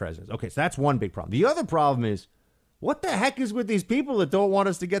public than the president. Okay, so that's one big problem. The other problem is, what the heck is with these people that don't want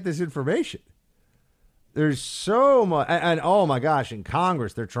us to get this information? There's so much, and oh my gosh, in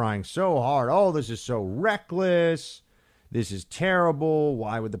Congress, they're trying so hard. Oh, this is so reckless. This is terrible.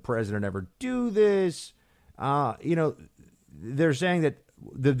 Why would the president ever do this? They're saying that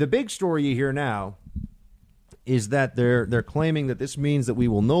the big story you hear now is that they're claiming that this means that we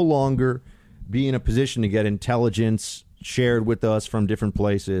will no longer be in a position to get intelligence shared with us from different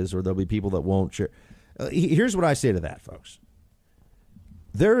places, or there'll be people that won't share. Here's what I say to that, folks.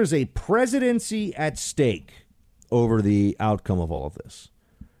 There is a presidency at stake over the outcome of all of this.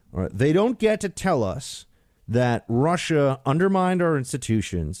 All right. They don't get to tell us that Russia undermined our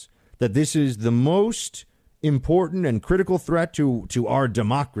institutions, that this is the most important and critical threat to our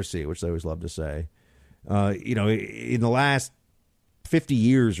democracy, which they always love to say, in the last 50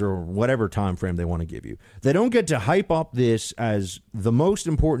 years or whatever time frame they want to give you. They don't get to hype up this as the most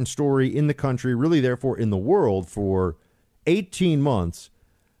important story in the country, really, therefore, in the world, for 18 months.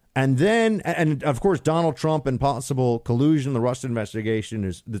 And then, and of course, Donald Trump and possible collusion, the Russia investigation,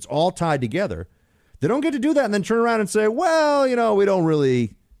 that's all tied together. They don't get to do that and then turn around and say, well, we don't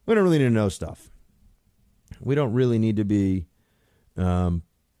really need to know stuff. We don't really need to be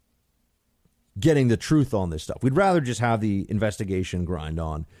getting the truth on this stuff. We'd rather just have the investigation grind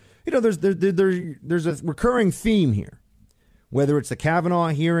on. There's a recurring theme here, whether it's the Kavanaugh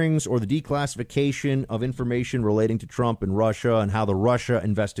hearings or the declassification of information relating to Trump and Russia and how the Russia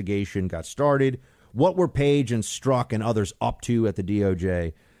investigation got started. What were Page and Strzok and others up to at the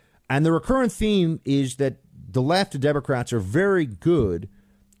DOJ? And the recurrent theme is that the left Democrats are very good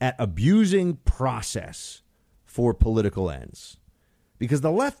at abusing process for political ends, because the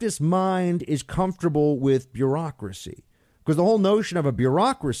leftist mind is comfortable with bureaucracy. Because the whole notion of a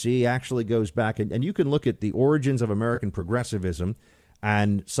bureaucracy actually goes back, and you can look at the origins of American progressivism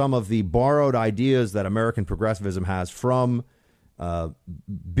and some of the borrowed ideas that American progressivism has from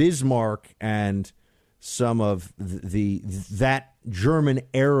Bismarck and some of that German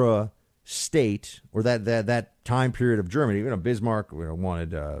era state, or that time period of Germany. Bismarck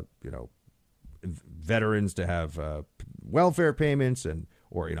wanted veterans to have welfare payments,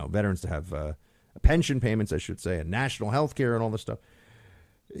 or veterans to have pension payments, I should say, and national health care and all this stuff.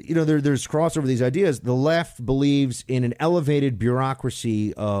 There's crossover these ideas. The left believes in an elevated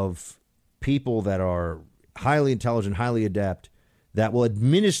bureaucracy of people that are highly intelligent, highly adept, that will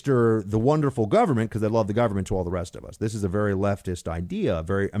administer the wonderful government because they love the government to all the rest of us. This is a very leftist idea,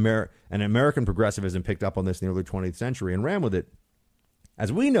 and American progressivism picked up on this in the early 20th century and ran with it. As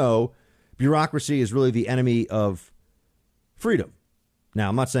we know, bureaucracy is really the enemy of freedom. Now,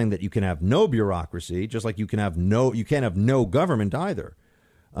 I'm not saying that you can have no bureaucracy, just like you can't have no government either.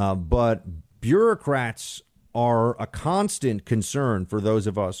 But bureaucrats are a constant concern for those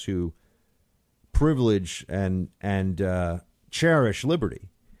of us who privilege and cherish liberty.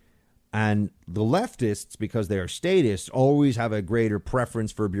 And the leftists, because they are statists, always have a greater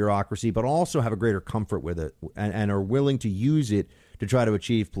preference for bureaucracy, but also have a greater comfort with it and are willing to use it to try to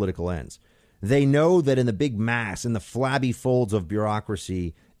achieve political ends. They know that in the big mass, in the flabby folds of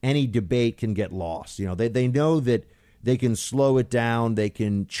bureaucracy, any debate can get lost. You know, they know that they can slow it down. They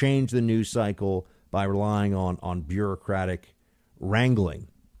can change the news cycle by relying on bureaucratic wrangling.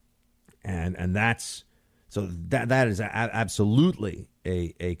 And that's so that is absolutely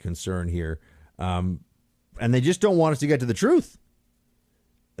a concern here. And they just don't want us to get to the truth.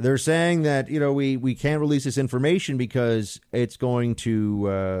 They're saying that, you know, we can't release this information because it's going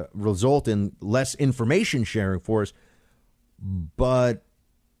to result in less information sharing for us. But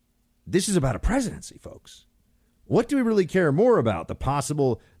this is about a presidency, folks. What do we really care more about?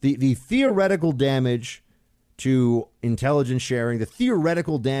 The theoretical damage to intelligence sharing, the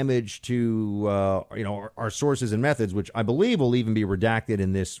theoretical damage to, our sources and methods, which I believe will even be redacted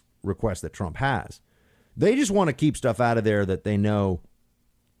in this request that Trump has. They just want to keep stuff out of there that they know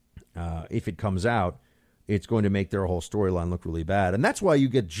if it comes out, it's going to make their whole storyline look really bad. And that's why you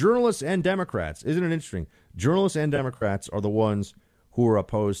get journalists and Democrats. Isn't it interesting? Journalists and Democrats are the ones who are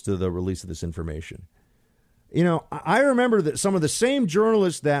opposed to the release of this information. You know, I remember that some of the same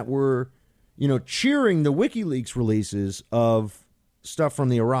journalists that were, you know, cheering the WikiLeaks releases of stuff from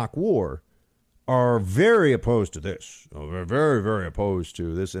the Iraq War are very opposed to this. They're very, very opposed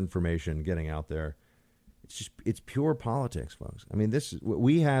to this information getting out there. It's pure politics, folks. I mean,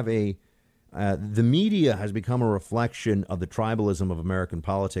 we have the media has become a reflection of the tribalism of American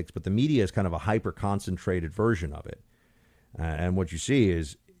politics, but the media is kind of a hyper-concentrated version of it. And what you see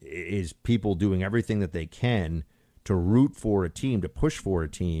is people doing everything that they can to root for a team, to push for a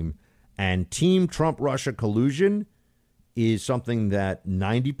team. And Team Trump-Russia collusion is something that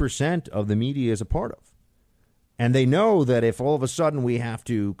 90% of the media is a part of. And they know that if all of a sudden we have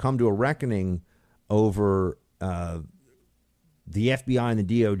to come to a reckoning over the FBI and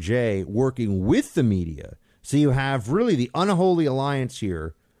the DOJ working with the media, so you have really the unholy alliance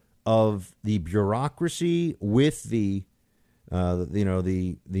here of the bureaucracy with the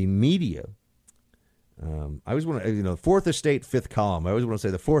media. I always want to, fourth estate, fifth column. I always want to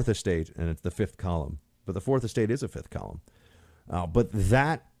say the fourth estate, and it's the fifth column. But the fourth estate is a fifth column. But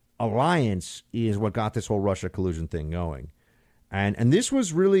that alliance is what got this whole Russia collusion thing going. And this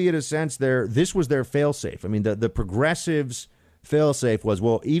was really, in a sense, this was their failsafe. I mean, the progressives' failsafe was,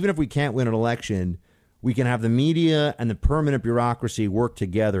 well, even if we can't win an election, we can have the media and the permanent bureaucracy work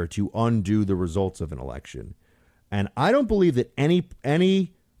together to undo the results of an election. And I don't believe that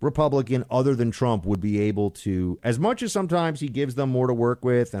any Republican other than Trump would be able to, as much as sometimes he gives them more to work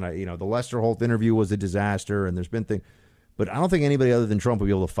with. And, the Lester Holt interview was a disaster and there's been things, but I don't think anybody other than Trump would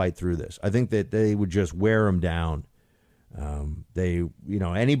be able to fight through this. I think that they would just wear him down.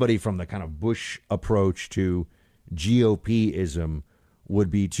 Anybody from the kind of Bush approach to GOP-ism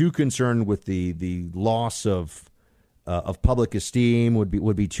would be too concerned with the loss of public esteem,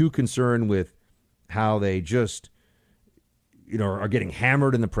 would be too concerned with how they just, are getting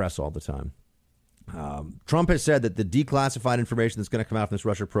hammered in the press all the time. Trump has said that the declassified information that's going to come out from this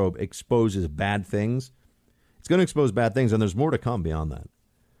Russia probe exposes bad things. It's going to expose bad things, and there's more to come beyond that.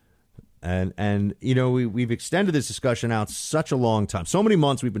 And we've extended this discussion out such a long time. So many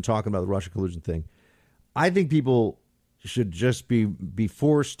months we've been talking about the Russia collusion thing. I think people should just be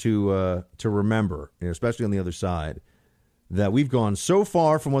forced to remember, especially on the other side, that we've gone so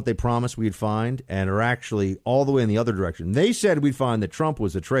far from what they promised we'd find and are actually all the way in the other direction. They said we'd find that Trump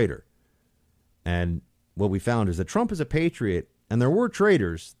was a traitor. And what we found is that Trump is a patriot, and there were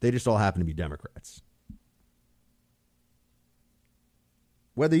traitors. They just all happen to be Democrats.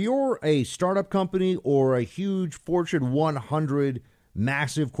 Whether you're a startup company or a huge Fortune 100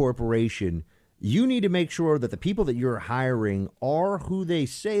 massive corporation, you need to make sure that the people that you're hiring are who they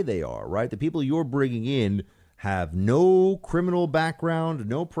say they are, right? The people you're bringing in have no criminal background,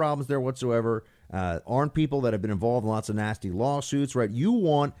 no problems there whatsoever, aren't people that have been involved in lots of nasty lawsuits, right? You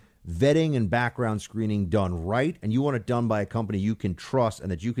want vetting and background screening done right, and you want it done by a company you can trust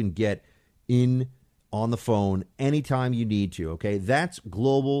and that you can get in on the phone anytime you need to, okay? That's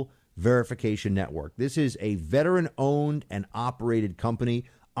Global Verification Network. This is a veteran-owned and operated company.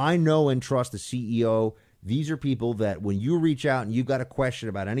 I know and trust the CEO. These are people that when you reach out and you've got a question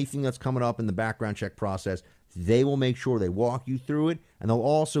about anything that's coming up in the background check process, they will make sure they walk you through it, and they'll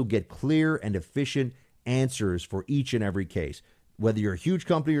also get clear and efficient answers for each and every case. Whether you're a huge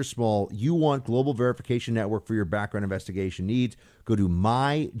company or small, you want Global Verification Network for your background investigation needs. Go to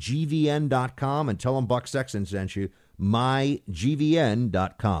mygvn.com and tell them Buck Sexton sent you. mygvn.com.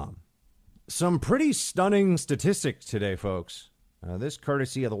 Some pretty stunning statistics today, folks. This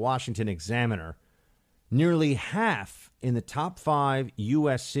courtesy of the Washington Examiner. Nearly half in the top 5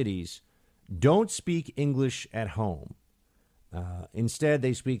 U.S. cities don't speak English at home. Instead,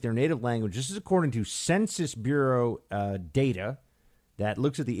 they speak their native language. This is according to Census Bureau data that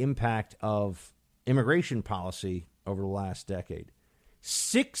looks at the impact of immigration policy over the last decade.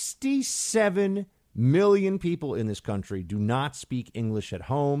 67 million people in this country do not speak English at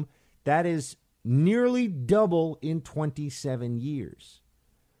home. That is nearly double in 27 years.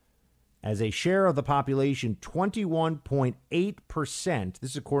 As a share of the population, 21.8%, this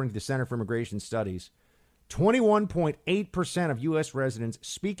is according to the Center for Immigration Studies, 21.8% of U.S. residents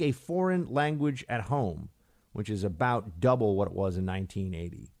speak a foreign language at home, which is about double what it was in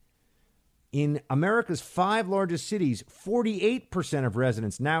 1980. In America's 5 largest cities, 48% of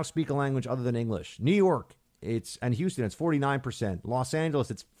residents now speak a language other than English. New York, and Houston, it's 49%. Los Angeles,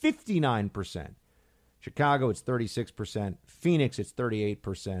 it's 59%. Chicago, it's 36%. Phoenix, it's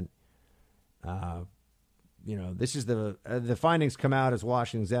 38%. This is the findings come out, as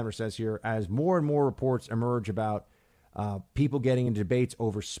Washington Examiner says here, as more and more reports emerge about people getting into debates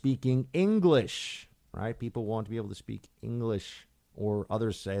over speaking English, right? People want to be able to speak English, or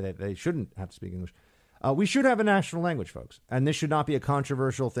others say that they shouldn't have to speak English. We should have a national language, folks, and this should not be a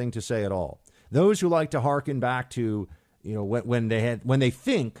controversial thing to say at all. Those who like to hearken back to, when they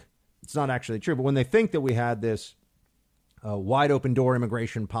think, it's not actually true, but when they think that we had this wide open door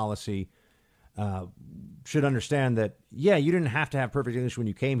immigration policy, should understand that, you didn't have to have perfect English when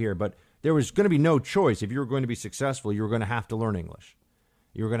you came here, but there was going to be no choice. If you were going to be successful, you were going to have to learn English.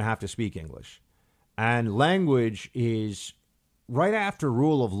 You were going to have to speak English. And language is right after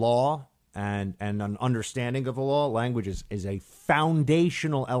rule of law and an understanding of the law. Language is a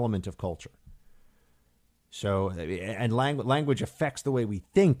foundational element of culture. So, and language affects the way we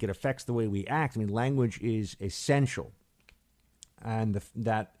think. It affects the way we act. I mean, language is essential. And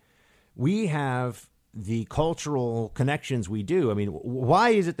that we have the cultural connections we do. I mean,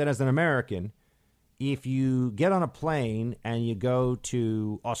 why is it that as an American, if you get on a plane and you go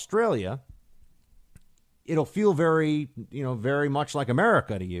to Australia, it'll feel very much like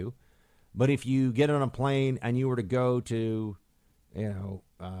America to you. But if you get on a plane and you were to go to,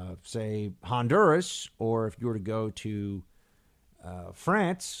 say Honduras, or if you were to go to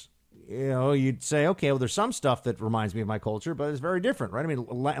France, you'd say, okay, well, there's some stuff that reminds me of my culture, but it's very different, right? I mean,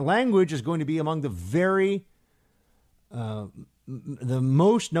 language is going to be among the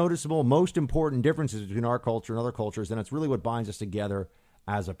most noticeable, most important differences between our culture and other cultures, and it's really what binds us together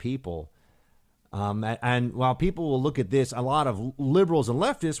as a people. And while people will look at this, a lot of liberals and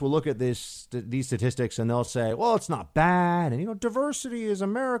leftists will look at these statistics and they'll say, well, it's not bad, and diversity is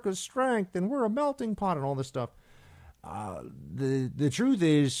America's strength, and we're a melting pot, and all this stuff. The truth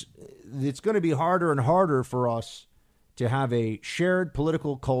is, it's going to be harder and harder for us to have a shared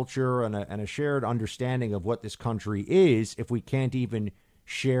political culture and a shared understanding of what this country is if we can't even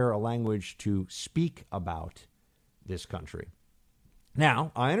share a language to speak about this country.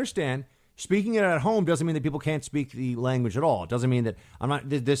 Now, I understand speaking it at home doesn't mean that people can't speak the language at all. It doesn't mean that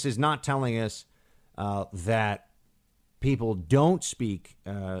this is not telling us that people don't speak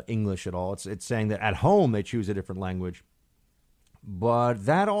English at all. It's saying that at home they choose a different language. But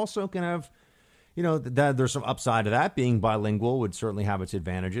that also can have, that there's some upside to that. Being bilingual would certainly have its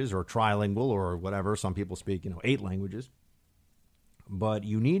advantages, or trilingual, or whatever. Some people speak, 8 languages. But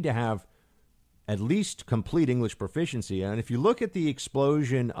you need to have at least complete English proficiency. And if you look at the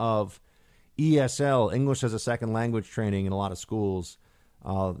explosion of ESL, English as a second language training in a lot of schools,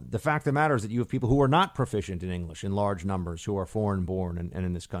 the fact of the matter is that you have people who are not proficient in English in large numbers, who are foreign-born and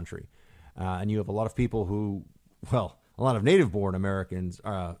in this country. And you have a lot of people who, a lot of native-born Americans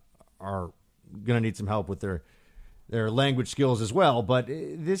are going to need some help with their language skills as well. But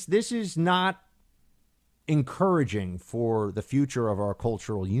this is not encouraging for the future of our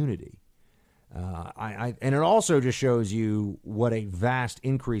cultural unity. And it also just shows you what a vast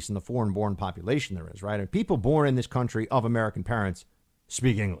increase in the foreign-born population there is, right? And people born in this country of American parents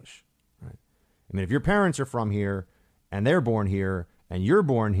speak English, right? I mean, if your parents are from here and they're born here and you're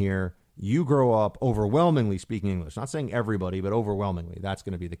born here, you grow up overwhelmingly speaking English. Not saying everybody, but overwhelmingly, that's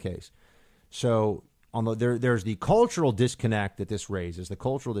going to be the case. So there's the cultural disconnect that this raises, the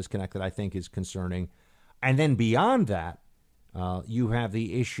cultural disconnect that I think is concerning. And then beyond that, you have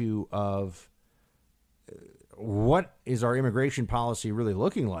the issue of what is our immigration policy really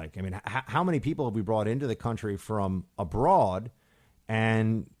looking like? I mean, how many people have we brought into the country from abroad?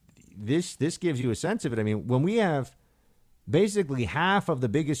 And this gives you a sense of it. I mean, when we have basically half of the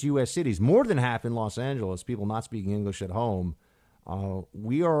biggest U.S. cities, more than half in Los Angeles, people not speaking English at home,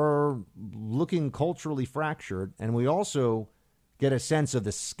 we are looking culturally fractured. And we also get a sense of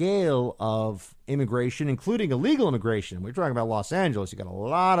the scale of immigration, including illegal immigration. We're talking about Los Angeles. You got a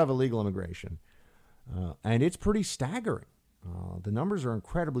lot of illegal immigration. And it's pretty staggering. The numbers are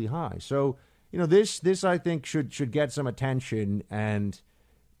incredibly high. So, this I think should get some attention. And,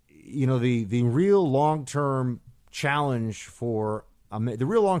 the real long-term challenge the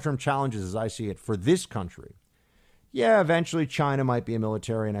real long-term challenges, as I see it, for this country. Yeah, eventually China might be a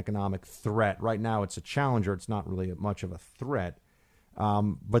military and economic threat. Right now it's a challenger. It's not really much of a threat.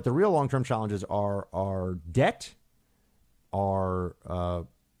 But the real long-term challenges are debt, are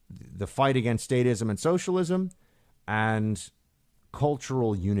the fight against statism and socialism, and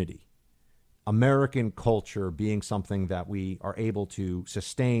cultural unity. American culture being something that we are able to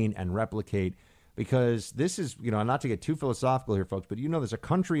sustain and replicate, because this is, not to get too philosophical here, folks, but there's a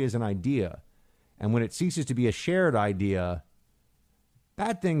country as an idea, and when it ceases to be a shared idea,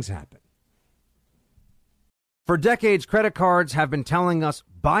 bad things happen. For decades, credit cards have been telling us,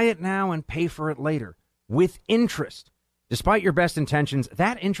 buy it now and pay for it later, with interest. Despite your best intentions,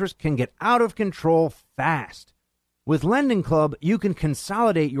 that interest can get out of control fast. With Lending Club, you can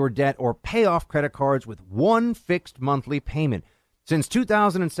consolidate your debt or pay off credit cards with one fixed monthly payment. Since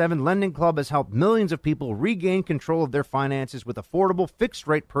 2007, Lending Club has helped millions of people regain control of their finances with affordable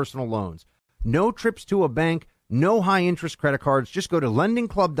fixed-rate personal loans. No trips to a bank, no high-interest credit cards. Just go to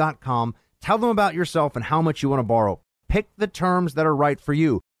lendingclub.com, tell them about yourself and how much you want to borrow. Pick the terms that are right for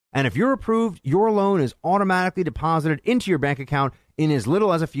you. And if you're approved, your loan is automatically deposited into your bank account in as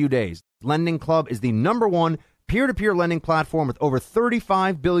little as a few days. Lending Club is the #1 peer-to-peer lending platform with over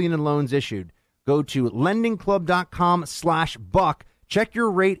 $35 billion in loans issued. Go to lendingclub.com/buck. Check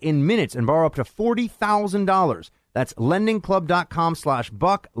your rate in minutes and borrow up to $40,000. That's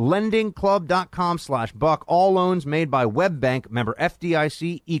lendingclub.com/buck. Lendingclub.com/buck. All loans made by WebBank, member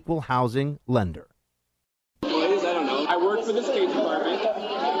FDIC, equal housing lender. I don't know. I work for the State Department.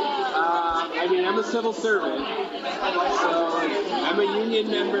 I'm a civil servant, so I'm a union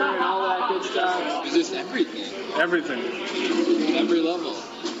member and all that good stuff. Is this everything? Everything. Every level.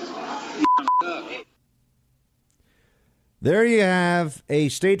 There you have a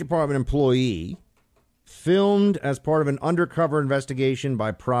State Department employee filmed as part of an undercover investigation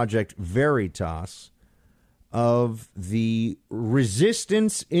by Project Veritas of the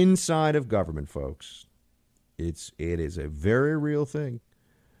resistance inside of government, folks. It is a very real thing.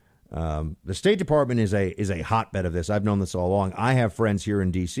 The State Department is a hotbed of this. I've known this all along. I have friends here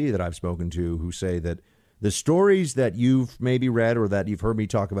in D.C. that I've spoken to who say that the stories that you've maybe read or that you've heard me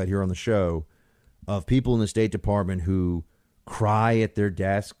talk about here on the show of people in the State Department who cry at their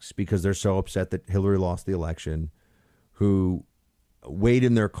desks because they're so upset that Hillary lost the election, who wait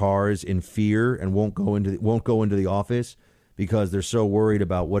in their cars in fear and won't go into the office because they're so worried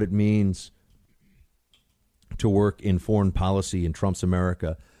about what it means to work in foreign policy in Trump's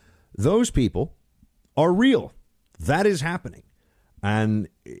America. Those people are real. That is happening. And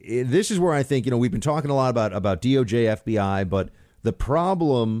this is where I think, we've been talking a lot about DOJ, FBI, but the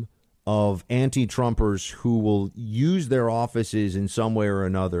problem of anti-Trumpers who will use their offices in some way or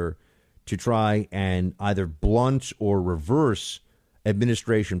another to try and either blunt or reverse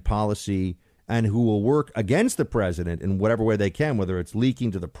administration policy, and who will work against the president in whatever way they can, whether it's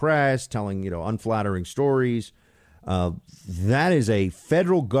leaking to the press, telling, unflattering stories. That is a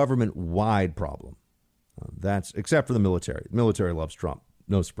federal government-wide problem. That's except for the military. The military loves Trump.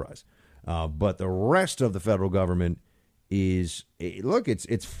 No surprise. But the rest of the federal government is,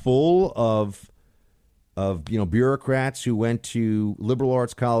 it's full of bureaucrats who went to liberal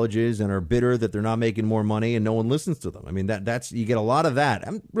arts colleges and are bitter that they're not making more money and no one listens to them. I mean, that's you get a lot of that.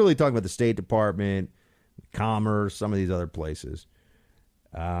 I'm really talking about the State Department, Commerce, some of these other places.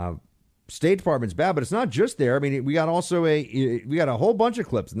 State Department's bad, but it's not just there. I mean, we got a whole bunch of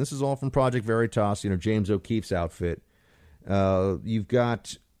clips, and this is all from Project Veritas, James O'Keefe's outfit. You've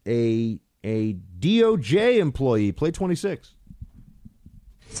got a DOJ employee, play 26.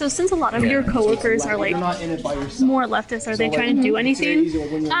 So since a lot of your coworkers are like more leftist, are they trying to do anything? Yeah,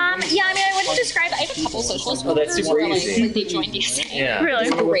 I mean, I wouldn't describe. I have a couple socialist workers who are like they joined DSA. Yeah. Really?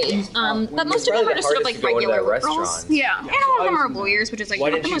 It's great. But most of them are just sort of like regular liberals. Yeah. And a lot of them are lawyers, which is like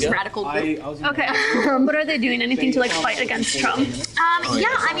not the most radical group. Okay. But are they doing anything to like fight against Trump? Yeah,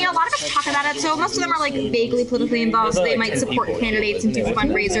 I mean, a lot of us talk about it. So most of them are like vaguely politically involved. So they might support candidates and do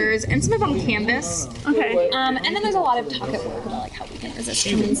fundraisers, and some of them canvass. Okay. And then there's a lot of talk at work about like how we can resist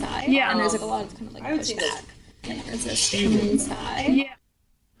from inside. Yeah. And there's like a lot of kind of like pushback. Resist from inside. Yeah.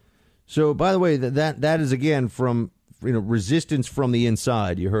 So, by the way, that is again from resistance from the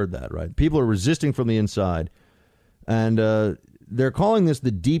inside. You heard that, right? People are resisting from the inside, and they're calling this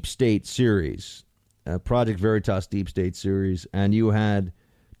the Deep State series, Project Veritas Deep State series. And you had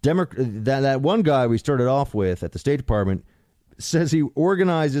that one guy we started off with at the State Department says he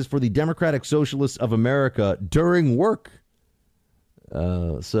organizes for the Democratic Socialists of America during work.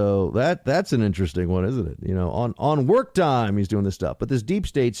 So that's an interesting one, isn't it? On work time, he's doing this stuff. But this Deep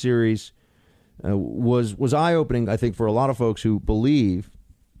State series was eye-opening, I think, for a lot of folks who believe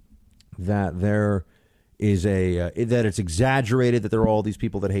that there is that it's exaggerated, that there are all these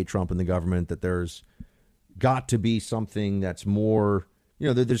people that hate Trump and the government, that there's got to be something that's more,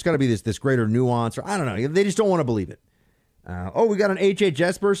 there's got to be this greater nuance, or I don't know. They just don't want to believe it. We got an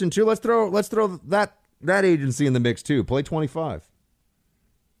HHS person too. Let's throw that agency in the mix too. Play 25.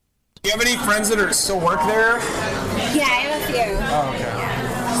 Do you have any friends that still work there? Yeah, I have a few. Oh, okay.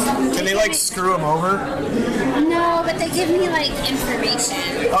 Yeah. Can they screw them over? No, but they give me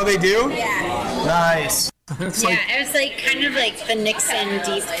information. Oh, they do? Yeah. Nice. It was kind of like the Nixon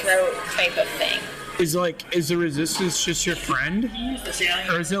deep throat type of thing. Is the resistance just your friend,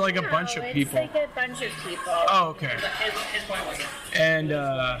 or is it a bunch of people? It's like a bunch of people. Oh, okay. And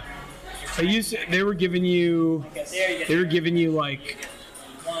they were giving you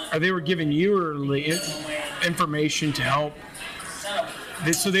information to help.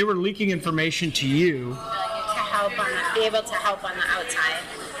 So they were leaking information to you Be able to help on the outside.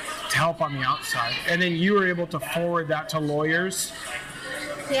 To help on the outside, and then you were able to forward that to lawyers.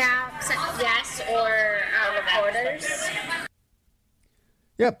 Yeah. Yes, or reporters.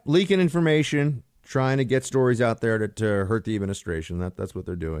 Yep, leaking information, trying to get stories out there to hurt the administration. That's what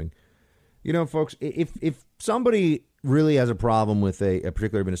they're doing. Folks, if somebody really has a problem with a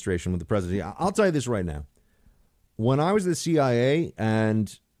particular administration, with the presidency, I'll tell you this right now. When I was at the CIA,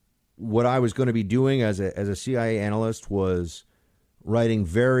 and what I was going to be doing as a CIA analyst was writing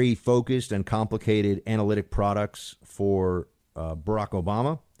very focused and complicated analytic products for Barack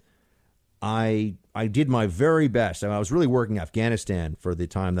Obama, I did my very best. I was really working Afghanistan for the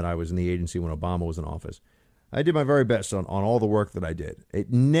time that I was in the agency when Obama was in office. I did my very best on all the work that I did.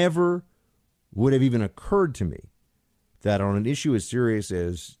 It never would have even occurred to me that on an issue as serious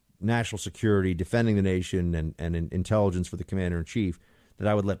as national security, defending the nation, and intelligence for the commander-in-chief, that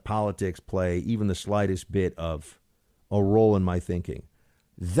I would let politics play even the slightest bit of a role in my thinking.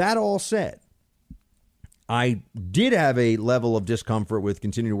 That all said, I did have a level of discomfort with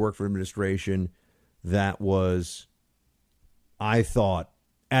continuing to work for administration that was, I thought,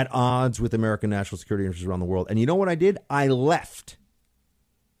 at odds with American national security interests around the world. And you know what I did? I left.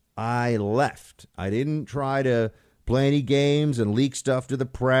 I didn't try to play any games and leak stuff to the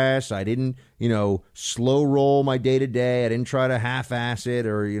press. I didn't, slow roll my day-to-day. I didn't try to half-ass it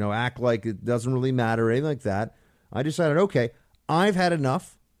or, act like it doesn't really matter or anything like that. I decided, okay, I've had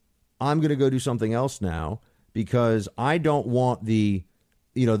enough. I'm going to go do something else now, because I don't want the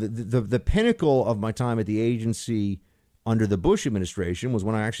pinnacle of my time at the agency under the Bush administration was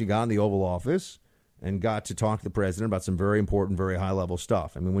when I actually got in the Oval Office and got to talk to the president about some very important, very high-level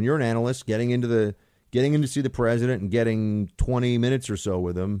stuff. I mean, when you're an analyst, getting in to see the president and getting 20 minutes or so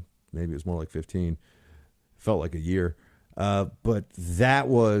with him, maybe it was more like 15, felt like a year. But that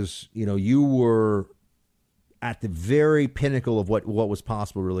was, you were at the very pinnacle of what was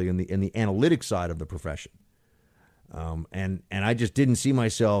possible, really, in the analytic side of the profession. And I just didn't see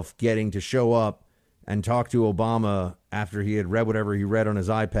myself getting to show up and talk to Obama after he had read whatever he read on his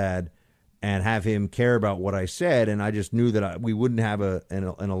iPad and have him care about what I said. And I just knew that we wouldn't have an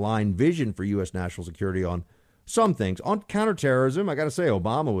aligned vision for U.S. national security on some things. On counterterrorism, I got to say,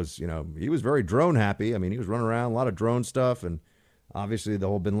 Obama was, he was very drone happy. I mean, he was running around, a lot of drone stuff, and obviously the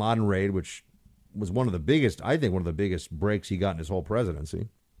whole bin Laden raid, which was one of the biggest breaks he got in his whole presidency.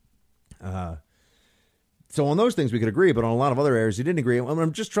 So on those things we could agree, but on a lot of other areas he didn't agree. And what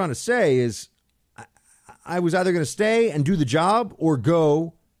I'm just trying to say is I was either going to stay and do the job or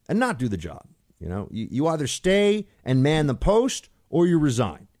go and not do the job. You either stay and man the post or you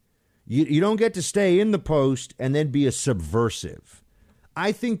resign. You don't get to stay in the post and then be a subversive.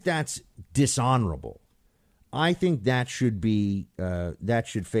 I think that's dishonorable. I think that should be that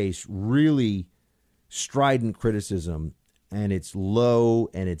should face really strident criticism, and it's low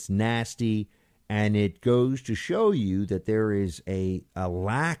and it's nasty, and it goes to show you that there is a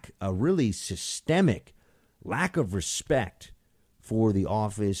really systemic lack of respect for the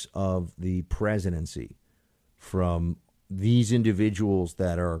office of the presidency from these individuals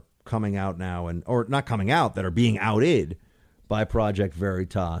that are coming out now, or not coming out, that are being outed by Project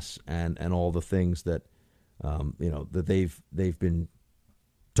Veritas and all the things that that they've been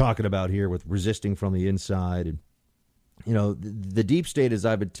talking about here with resisting from the inside. And the deep state, as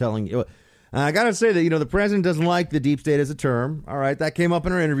I've been telling you, I got to say that the president doesn't like the deep state as a term. All right, that came up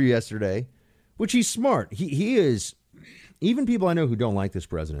in our interview yesterday, which he's smart. He is. Even people I know who don't like this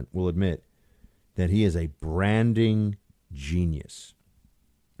president will admit that he is a branding genius,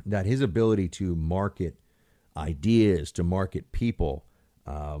 that his ability to market ideas, to market people,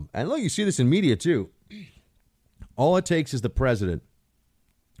 and look, you see this in media too. All it takes is the president.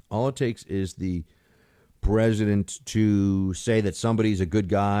 All it takes is the president to say that somebody's a good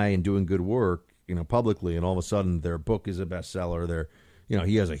guy and doing good work, publicly, and all of a sudden their book is a bestseller.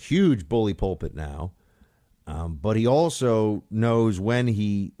 He has a huge bully pulpit now. But he also knows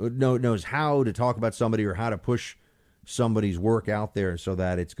knows how to talk about somebody or how to push somebody's work out there so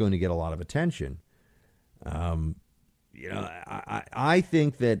that it's going to get a lot of attention. I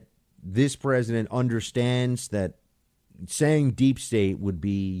think that this president understands that saying deep state would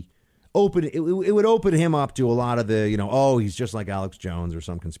be open. It would open him up to a lot of the, he's just like Alex Jones or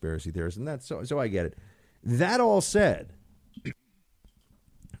some conspiracy theorist. And that's so I get it. That all said,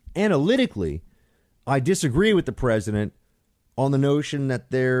 analytically, I disagree with the president on the notion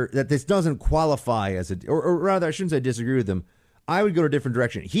that this doesn't qualify as or rather, I shouldn't say disagree with him. I would go to a different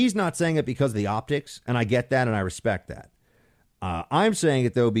direction. He's not saying it because of the optics, and I get that, and I respect that. I'm saying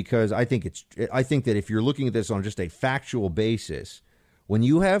it though because I think that if you're looking at this on just a factual basis, when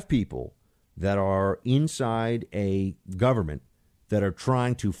you have people that are inside a government that are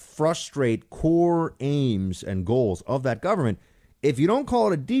trying to frustrate core aims and goals of that government, if you don't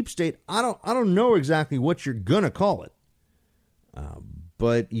call it a deep state, I don't know exactly what you're going to call it.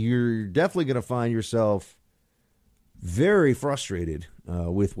 But you're definitely going to find yourself very frustrated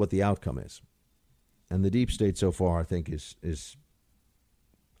with what the outcome is. And the deep state so far, I think, is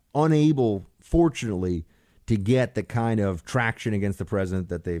unable, fortunately, to get the kind of traction against the president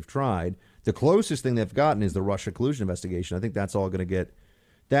that they've tried. The closest thing they've gotten is the Russia collusion investigation. I think that's all going to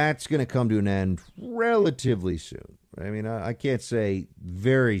that's going to come to an end relatively soon. I mean, I can't say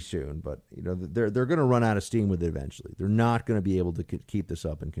very soon, but they're going to run out of steam with it eventually. They're not going to be able to keep this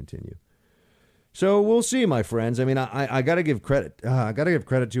up and continue. So we'll see, my friends. I mean, I got to give credit. I got to give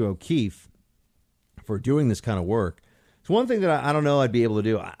credit to O'Keefe for doing this kind of work. It's one thing that I don't know I'd be able to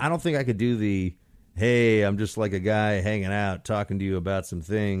do. I don't think I could do the, hey, I'm just like a guy hanging out talking to you about some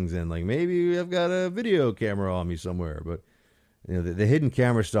things, and like maybe I've got a video camera on me somewhere, but. The hidden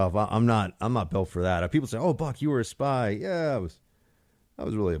camera stuff, I'm not built for that. People say, "Oh, Buck, you were a spy." Yeah, I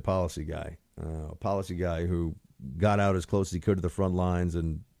was really a policy guy who got out as close as he could to the front lines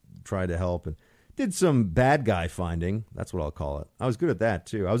and tried to help and did some bad guy finding. That's what I'll call it. I was good at that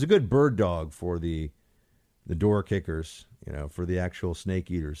too. I was a good bird dog for the door kickers, for the actual snake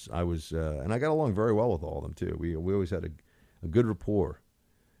eaters. I was, and I got along very well with all of them too. We always had a good rapport.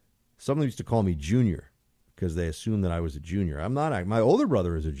 Some of them used to call me Junior, because they assumed that I was a junior. I'm not. My older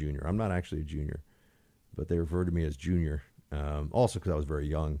brother is a junior. I'm not actually a junior, but they referred to me as Junior, also because I was very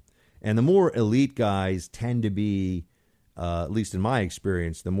young. And the more elite guys tend to be, at least in my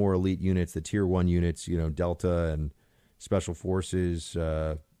experience, the more elite units, the Tier 1 units, Delta and Special Forces,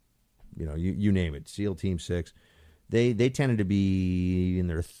 you name it, SEAL Team 6, they tended to be in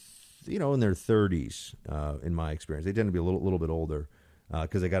their, in their 30s, in my experience. They tend to be a little bit older.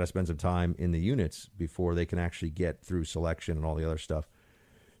 Because they got to spend some time in the units before they can actually get through selection and all the other stuff.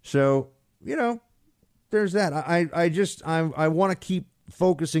 So, there's that. I want to keep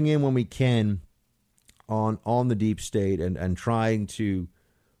focusing in when we can on the deep state and trying to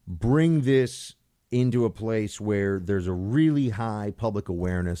bring this into a place where there's a really high public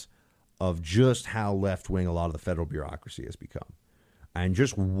awareness of just how left-wing a lot of the federal bureaucracy has become. And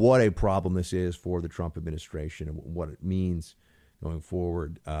just what a problem this is for the Trump administration and what it means going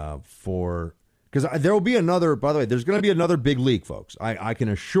forward because there will be another, by the way, there's going to be another big leak, folks. I can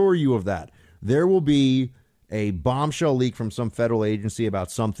assure you of that. There will be a bombshell leak from some federal agency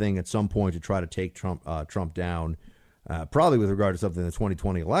about something at some point to try to take Trump down, probably with regard to something in the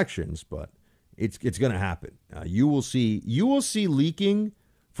 2020 elections, but it's going to happen. You will see leaking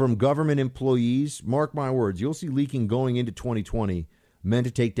from government employees. Mark my words, you'll see leaking going into 2020 meant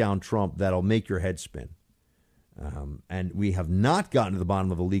to take down Trump that'll make your head spin. And we have not gotten to the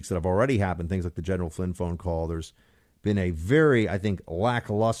bottom of the leaks that have already happened, things like the General Flynn phone call. There's been a very, I think,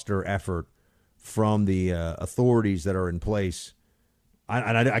 lackluster effort from the authorities that are in place.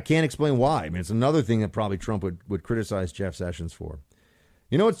 I can't explain why. I mean, it's another thing that probably Trump would criticize Jeff Sessions for.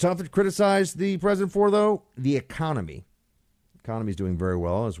 You know what's tough to criticize the president for, though? The economy. The economy is doing very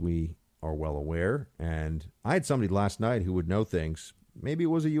well, as we are well aware. And I had somebody last night who would know things. Maybe it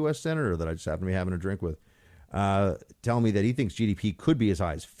was a U.S. senator that I just happened to be having a drink with. Tell me that he thinks GDP could be as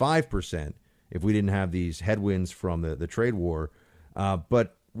high as 5% if we didn't have these headwinds from the trade war.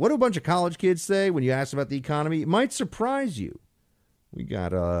 But what do a bunch of college kids say when you ask about the economy? It might surprise you. We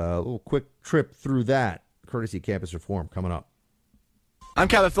got a little quick trip through that, courtesy of Campus Reform, coming up. I'm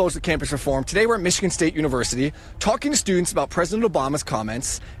Calvin Phillips at Campus Reform. Today we're at Michigan State University talking to students about President Obama's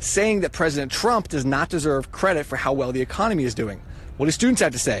comments saying that President Trump does not deserve credit for how well the economy is doing. What do students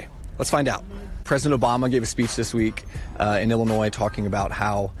have to say? Let's find out. President Obama gave a speech this week in Illinois talking about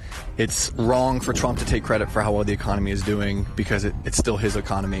how it's wrong for Trump to take credit for how well the economy is doing because it's still his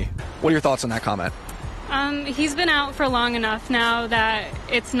economy. What are your thoughts on that comment? He's been out for long enough now that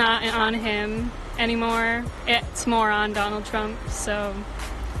it's not on him anymore. It's more on Donald Trump, so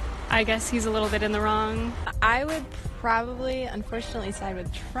I guess he's a little bit in the wrong. I would probably, unfortunately, side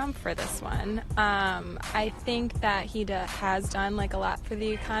with Trump for this one. I think that he has done a lot for the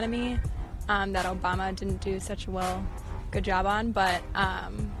economy that Obama didn't do such a good job on, but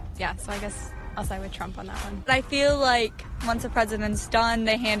so I guess I'll side with Trump on that one. I feel like once the president's done,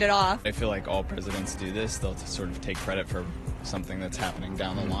 they hand it off. I feel like all presidents do this. They'll sort of take credit for something that's happening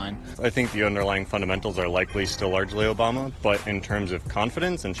down the line. I think the underlying fundamentals are likely still largely Obama, but in terms of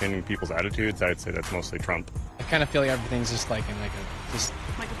confidence and changing people's attitudes, I'd say that's mostly Trump. I kind of feel like everything's just in a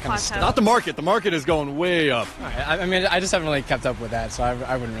plateau. Not the market. The market is going way up. I mean, I just haven't really kept up with that, so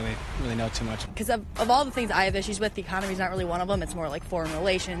I wouldn't really know too much. Because of all the things I have issues with, the economy's not really one of them. It's more like foreign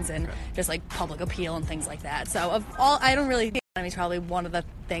relations and just public appeal and things like that. So of all, I don't really think the economy's probably one of the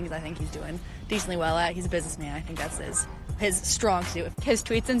things I think he's doing decently well at. He's a businessman. I think that's his strong suit. His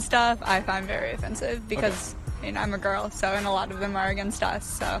tweets and stuff I find very offensive because I'm a girl, and a lot of them are against us.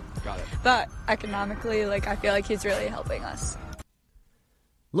 So, got it. But economically, I feel like he's really helping us.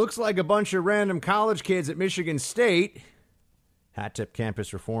 Looks like a bunch of random college kids at Michigan State. Hat tip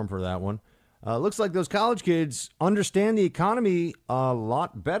Campus Reform for that one. Looks like those college kids understand the economy a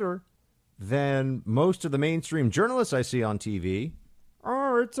lot better than most of the mainstream journalists I see on TV.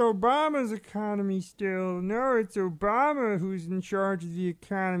 Oh, it's Obama's economy still. No, it's Obama who's in charge of the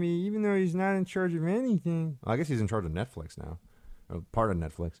economy, even though he's not in charge of anything. I guess he's in charge of Netflix now, or part of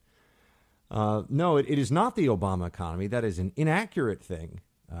Netflix. No, it is not the Obama economy. That is an inaccurate thing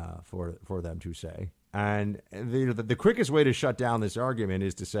for them to say. And the quickest way to shut down this argument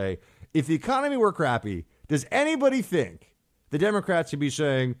is to say, if the economy were crappy, does anybody think the Democrats should be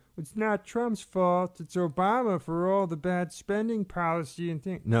saying, it's not Trump's fault, it's Obama for all the bad spending policy and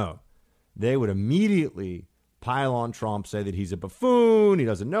things? No. They would immediately pile on Trump, say that he's a buffoon, he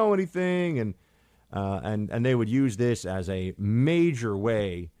doesn't know anything, and they would use this as a major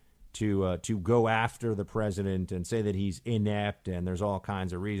way to go after the president and say that he's inept and there's all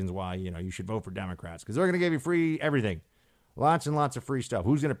kinds of reasons why you should vote for Democrats because they're going to give you free everything, lots and lots of free stuff.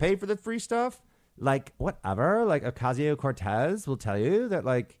 Who's going to pay for the free stuff? Whatever, Ocasio-Cortez will tell you that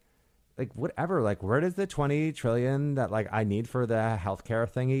whatever, where does the $20 trillion that I need for the healthcare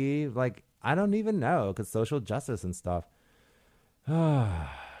thingy? I don't even know because social justice and stuff.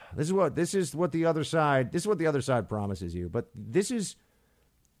 This is what the other side promises you. But this is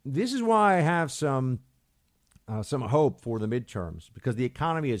why I have some hope for the midterms because the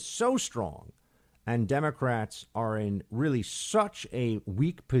economy is so strong and Democrats are in really such a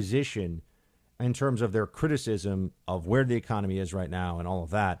weak position in terms of their criticism of where the economy is right now and all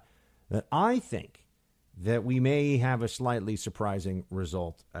of that, that I think that we may have a slightly surprising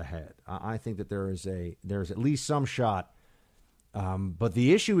result ahead. I think that there's at least some shot. But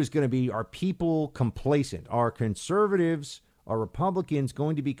the issue is going to be, are people complacent? Are conservatives, are Republicans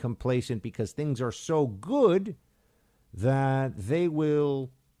going to be complacent because things are so good that they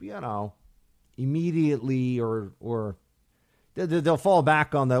will, immediately or they'll fall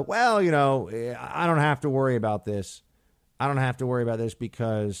back on the, I don't have to worry about this. I don't have to worry about this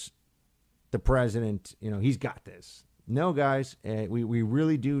because the president, he's got this. No, guys, we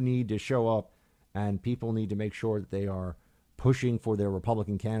really do need to show up and people need to make sure that they are pushing for their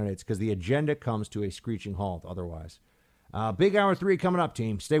Republican candidates because the agenda comes to a screeching halt otherwise. Big Hour 3 coming up,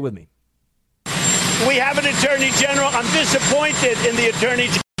 team. Stay with me. We have an attorney general. I'm disappointed in the attorney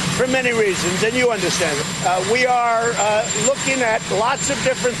general. for many reasons, and you understand it. We are looking at lots of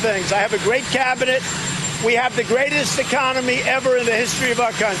different things. I have a great cabinet. We have the greatest economy ever in the history of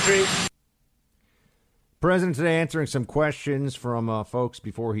our country. President today answering some questions from folks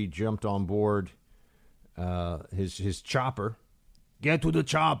before he jumped on board his chopper. Get to the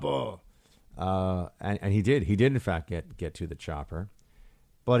chopper. And he did. He did, in fact, get to the chopper.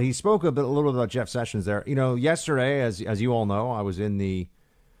 But he spoke a little bit about Jeff Sessions there. You know, yesterday, as you all know, I was in the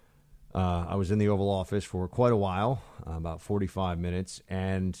Oval Office for quite a while, about 45 minutes.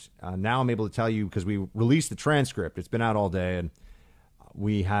 And now I'm able to tell you, because we released the transcript. It's been out all day. And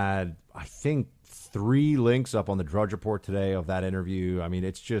we had, I think, 3 links up on the Drudge Report today of that interview. I mean,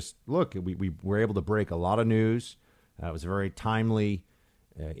 it's just, look, we were able to break a lot of news. It was a very timely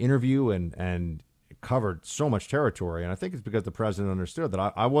interview and it covered so much territory. And I think it's because the president understood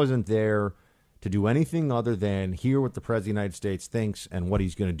that I wasn't there to do anything other than hear what the president of the United States thinks and what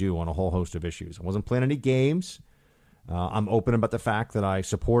he's going to do on a whole host of issues. I wasn't playing any games. I'm open about the fact that I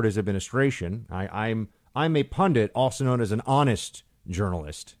support his administration. I'm a pundit, also known as an honest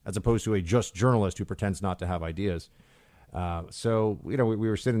journalist, as opposed to a just journalist who pretends not to have ideas. So, you know, we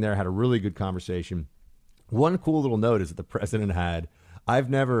were sitting there, had a really good conversation. One cool little note is that the president had, I've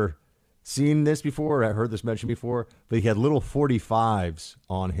never seen this before, I heard this mentioned before, but he had little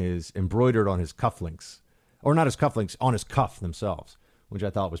 45s embroidered on his cufflinks, or not his cufflinks, on his cuff themselves, which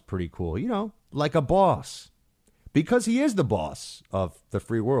I thought was pretty cool. You know, like a boss, because he is the boss of the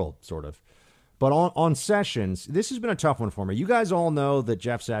free world, sort of. But on Sessions, this has been a tough one for me. You guys all know that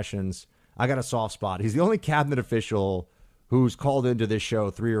Jeff Sessions, I got a soft spot. He's the only cabinet official who's called into this show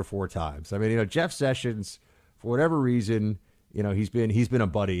 3 or 4 times. I mean, you know, Jeff Sessions, for whatever reason, you know, he's been a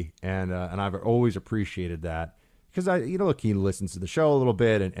buddy, and I've always appreciated that because look, he listens to the show a little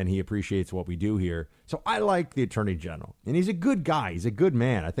bit and he appreciates what we do here. So I like the Attorney General, and he's a good guy. He's a good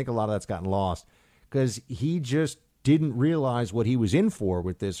man. I think a lot of that's gotten lost because he just didn't realize what he was in for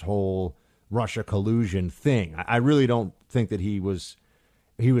with this whole Russia collusion thing. I really don't think that he was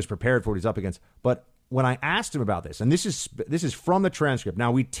prepared for what he's up against. But when I asked him about this, and this is from the transcript.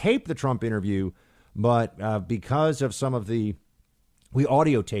 Now, we taped the Trump interview, but because of some of we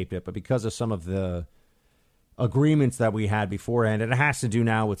audio taped it, but because of some of the agreements that we had beforehand, and it has to do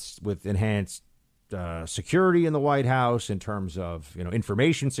now with enhanced security in the White House in terms of, you know,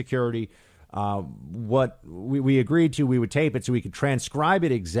 information security. What we agreed to, we would tape it so we could transcribe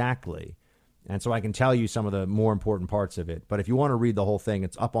it exactly. And so I can tell you some of the more important parts of it. But if you want to read the whole thing,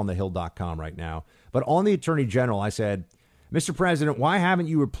 it's up on thehill.com right now. But on the Attorney General, I said, Mr. President, why haven't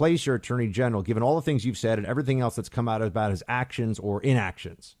you replaced your Attorney General, given all the things you've said and everything else that's come out about his actions or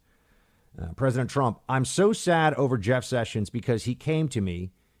inactions? President Trump, I'm so sad over Jeff Sessions because he came to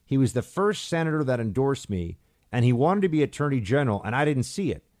me. He was the first senator that endorsed me, and he wanted to be Attorney General, and I didn't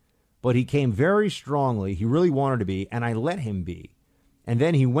see it. But he came very strongly. He really wanted to be, and I let him be. And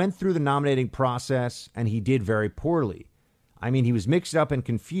then he went through the nominating process, and he did very poorly. I mean, he was mixed up and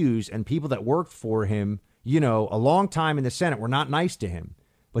confused, and people that worked for him, you know, a long time in the Senate were not nice to him.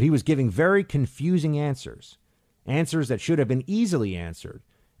 But he was giving very confusing answers that should have been easily answered.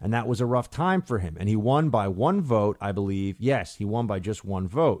 And that was a rough time for him. And he won by 1 vote, I believe. Yes, he won by just 1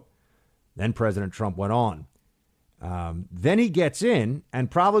 vote. Then President Trump went on. Then he gets in, and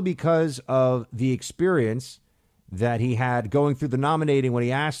probably because of the experience that he had going through the nominating, when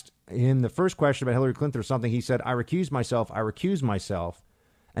he asked him the first question about Hillary Clinton or something, he said, I recuse myself.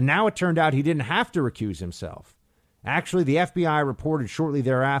 And now it turned out he didn't have to recuse himself. Actually, the FBI reported shortly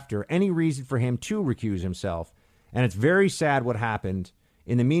thereafter any reason for him to recuse himself. And it's very sad what happened.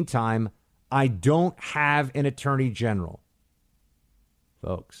 In the meantime, I don't have an Attorney General.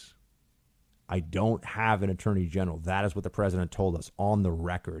 Folks, I don't have an Attorney General. That is what the president told us on the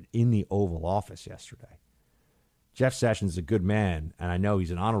record in the Oval Office yesterday. Jeff Sessions is a good man, and I know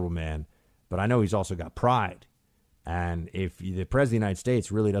he's an honorable man, but I know he's also got pride. And if the president of the United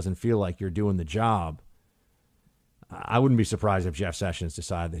States really doesn't feel like you're doing the job, I wouldn't be surprised if Jeff Sessions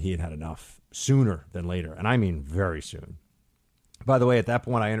decided that he had enough sooner than later. And I mean very soon. By the way, at that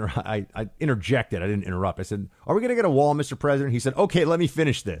point, I interjected. I didn't interrupt. I said, are we going to get a wall, Mr. President? He said, okay, let me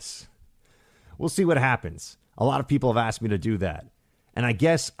finish this. We'll see what happens. A lot of people have asked me to do that. And I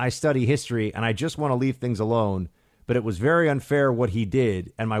guess I study history, and I just want to leave things alone. But it was very unfair what he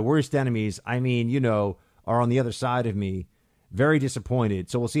did. And my worst enemies, I mean, you know, are on the other side of me. Very disappointed.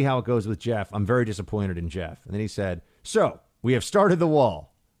 So we'll see how it goes with Jeff. I'm very disappointed in Jeff. And then he said, so we have started the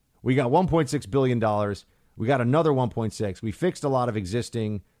wall. We got $1.6 billion. We got another 1.6. We fixed a lot of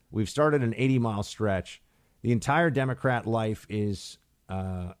existing. We've started an 80-mile stretch. The entire Democrat life is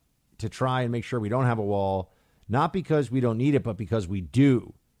to try and make sure we don't have a wall, not because we don't need it, but because we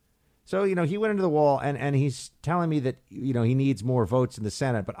do. So, he went into the wall, and he's telling me that, he needs more votes in the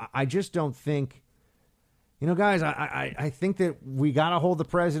Senate. But I just don't think, guys, I think that we got to hold the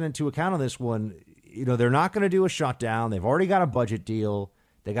president to account on this one. They're not going to do a shutdown. They've already got a budget deal.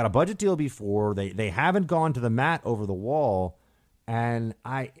 They got a budget deal before. They haven't gone to the mat over the wall. And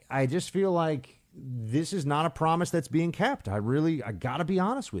I just feel like this is not a promise that's being kept. I got to be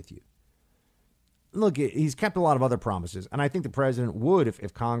honest with you. Look, he's kept a lot of other promises, and I think the president would,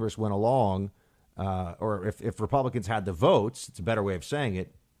 if Congress went along, or if Republicans had the votes, it's a better way of saying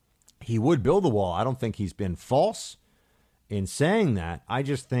it, he would build the wall. I don't think he's been false in saying that. I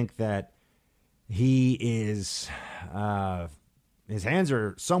just think that he is, his hands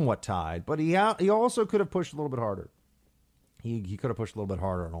are somewhat tied, but he also could have pushed a little bit harder. He could have pushed a little bit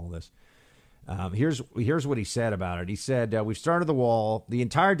harder on all this. Here's what he said about it. He said, we've started the wall. The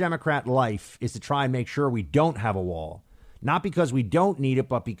entire Democrat life is to try and make sure we don't have a wall. Not because we don't need it,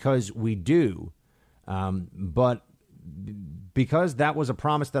 but because we do. But because that was a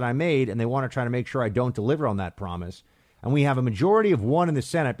promise that I made, and they want to try to make sure I don't deliver on that promise. And we have a majority of 1 in the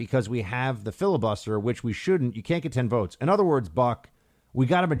Senate because we have the filibuster, which we shouldn't. You can't get 10 votes. In other words, Buck, we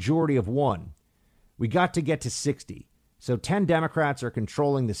got a majority of 1. We got to get to 60. So 10 Democrats are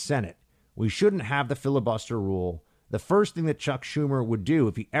controlling the Senate. We shouldn't have the filibuster rule. The first thing that Chuck Schumer would do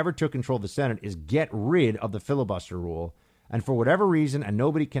if he ever took control of the Senate is get rid of the filibuster rule. And for whatever reason, and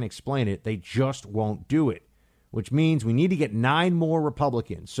nobody can explain it, they just won't do it, which means we need to get 9 more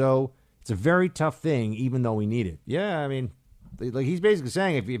Republicans. So it's a very tough thing, even though we need it. Yeah, I mean, like he's basically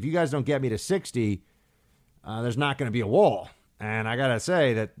saying, if you guys don't get me to 60, there's not going to be a wall. And I got to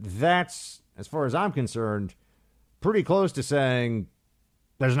say that's, as far as I'm concerned, pretty close to saying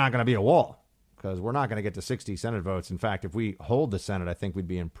there's not going to be a wall, because we're not going to get to 60 Senate votes. In fact, if we hold the Senate, I think we'd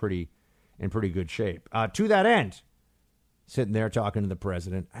be in pretty good shape. To that end, sitting there talking to the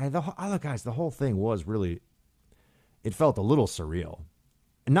president, guys, the whole thing was really, it felt a little surreal.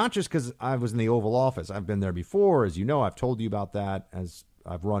 And not just because I was in the Oval Office. I've been there before. As you know, I've told you about that as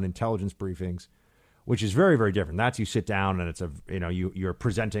I've run intelligence briefings, which is very, very different. That's you sit down and it's you're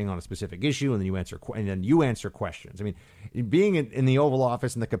presenting on a specific issue, and then you answer questions. I mean, being in the Oval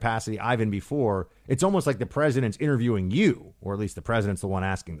Office in the capacity I've been before, it's almost like the president's interviewing you, or at least the president's the one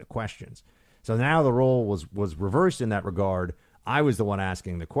asking the questions. So now the role was reversed in that regard. I was the one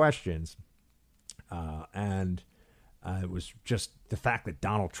asking the questions, and it was just the fact that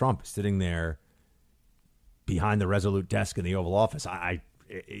Donald Trump is sitting there behind the Resolute desk in the Oval Office.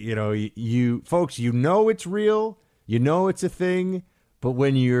 You folks, it's real, it's a thing, but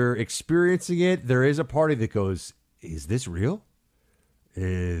when you're experiencing it, there is a party that goes, is this real?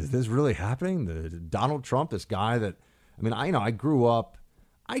 Is this really happening? The Donald Trump, this guy that, I grew up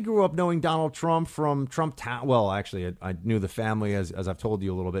knowing Donald Trump from Trump Town. Well, actually, I knew the family, as I've told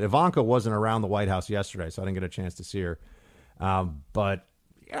you a little bit. Ivanka wasn't around the White House yesterday, so I didn't get a chance to see her. But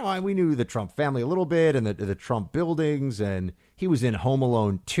we knew the Trump family a little bit, and the Trump buildings, and he was in Home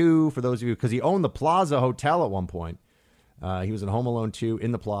Alone 2, for those of you, because he owned the Plaza Hotel at one point. He was in Home Alone 2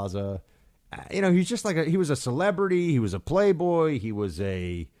 in the Plaza. He's just he was a celebrity. He was a playboy. He was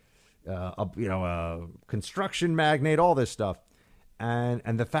a construction magnate, all this stuff.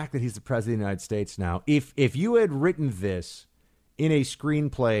 And the fact that he's the president of the United States now, if you had written this in a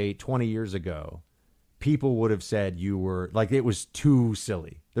screenplay 20 years ago, people would have said you were it was too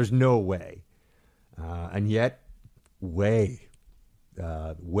silly. There's no way. And yet, way.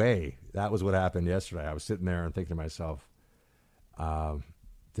 That was what happened yesterday. I was sitting there and thinking to myself,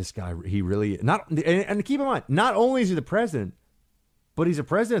 this guy, he really and keep in mind, not only is he the president, but he's a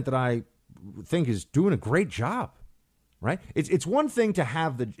president that I think is doing a great job. Right? It's one thing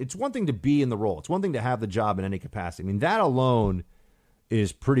to it's one thing to be in the role. It's one thing to have the job in any capacity. That alone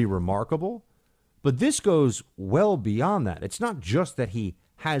is pretty remarkable. But this goes well beyond that. It's not just that he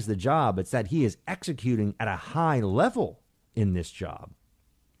has the job. It's that he is executing at a high level in this job.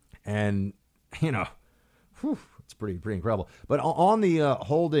 And, it's pretty incredible. But on the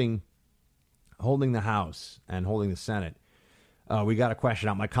holding the House and holding the Senate, we got a question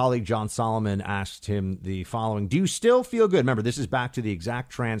out. My colleague John Solomon asked him the following. Do you still feel good? Remember, this is back to the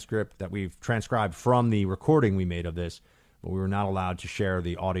exact transcript that we've transcribed from the recording we made of this, but we were not allowed to share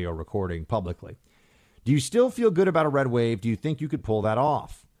the audio recording publicly. Do you still feel good about a red wave? Do you think you could pull that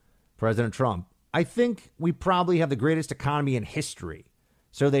off? President Trump, I think we probably have the greatest economy in history.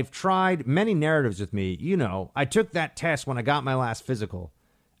 So they've tried many narratives with me. I took that test when I got my last physical,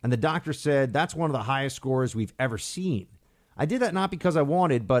 and the doctor said that's one of the highest scores we've ever seen. I did that not because I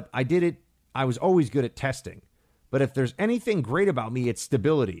wanted, but I did it. I was always good at testing. But if there's anything great about me, it's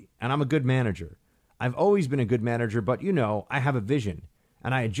stability, and I'm a good manager. I've always been a good manager, but I have a vision.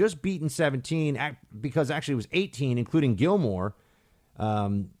 and I had just beaten 17 because actually it was 18, including Gilmore.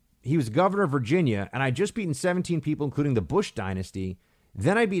 He was governor of Virginia, and I had just beaten 17 people, including the Bush dynasty.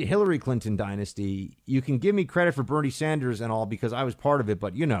 Then I beat Hillary Clinton dynasty. You can give me credit for Bernie Sanders and all because I was part of it,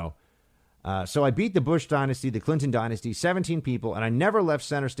 but you know. So I beat the Bush dynasty, the Clinton dynasty, 17 people, and I never left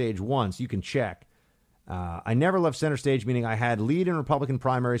center stage once. You can check. I never left center stage, meaning I had lead in Republican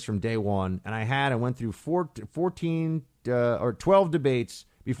primaries from day one, and I went through 14 or 12 debates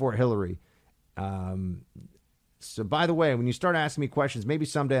before Hillary. So, by the way, when you start asking me questions, maybe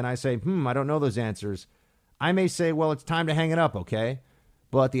someday, and I say, I don't know those answers, I may say, well, it's time to hang it up, okay?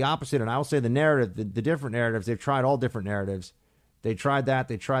 But the opposite, and I will say the narrative, the different narratives, they've tried all different narratives. They tried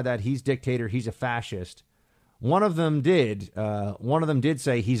that. He's dictator. He's a fascist. One of them did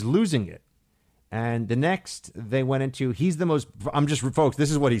say he's losing it. And the next they went into, he's the most, folks, this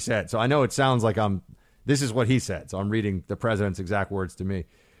is what he said. So I know it sounds like this is what he said. So I'm reading the president's exact words to me.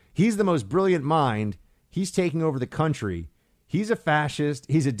 He's the most brilliant mind. He's taking over the country. He's a fascist.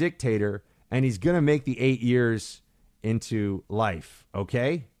 He's a dictator. And he's going to make the 8 years into life.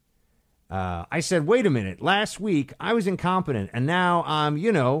 Okay? I said, wait a minute. Last week, I was incompetent. And now I'm,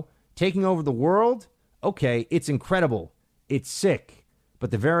 taking over the world. Okay, it's incredible. It's sick.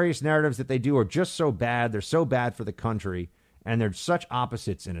 But the various narratives that they do are just so bad. They're so bad for the country. And they're such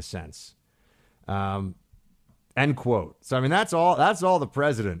opposites in a sense. End quote. So, I mean, that's all the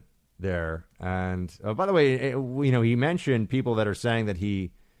president there. And by the way, he mentioned people that are saying that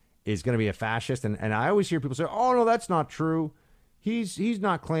he is going to be a fascist. And I always hear people say, oh, no, that's not true. He's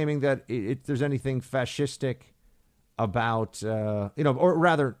not claiming that there's anything fascistic about, or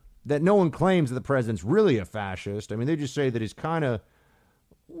rather that no one claims that the president's really a fascist. I mean, they just say that he's kind of,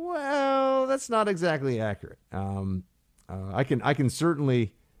 well, that's not exactly accurate. I can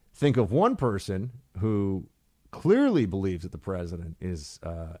certainly think of one person who clearly believes that the president is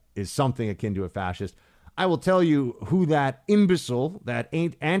something akin to a fascist. I will tell you who that imbecile, that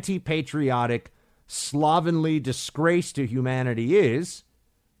anti-patriotic, slovenly disgrace to humanity is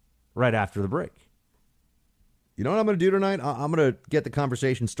right after the break. You know what I'm going to do tonight? I'm going to get the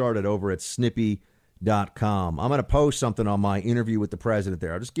conversation started over at Snippy.com. I'm going to post something on my interview with the president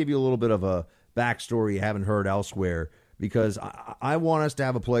there. I'll just give you a little bit of a backstory you haven't heard elsewhere because I want us to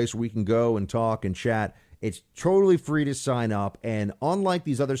have a place where we can go and talk and chat. It's totally free to sign up, and unlike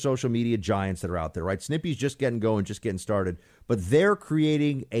these other social media giants that are out there, right? Snippy's just getting going, just getting started, but they're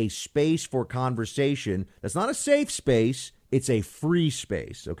creating a space for conversation that's not a safe space, it's a free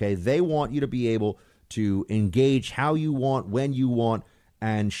space, okay? They want you to be able to engage how you want, when you want,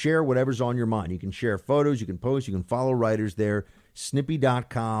 and share whatever's on your mind. You can share photos, you can post, you can follow writers there.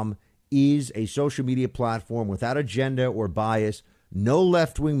 Snippy.com is a social media platform without agenda or bias, no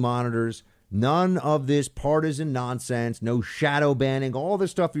left-wing monitors, none of this partisan nonsense, no shadow banning, all the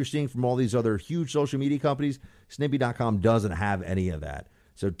stuff you're seeing from all these other huge social media companies. Snippy.com doesn't have any of that.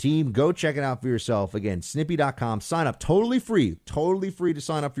 So, team, go check it out for yourself. Again, Snippy.com. Sign up totally free to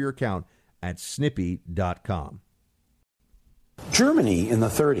sign up for your account at Snippy.com. Germany in the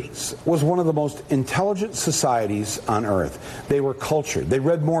 30s was one of the most intelligent societies on earth. They were cultured. They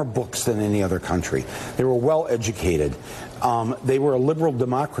read more books than any other country. They were well educated. They were a liberal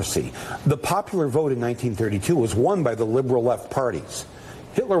democracy. The popular vote in 1932 was won by the liberal left parties.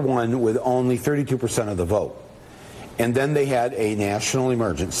 Hitler won with only 32% of the vote. And then they had a national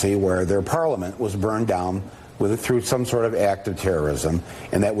emergency where their parliament was burned down through some sort of act of terrorism,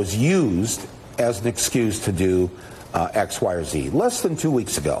 and that was used as an excuse to do X, Y, or Z. Less than 2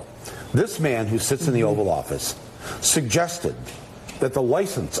 weeks ago, this man who sits in the Oval Office suggested that the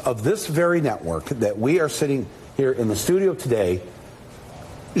license of this very network that we are sitting here in the studio today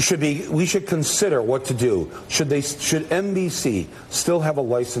we should consider what to do. Should NBC still have a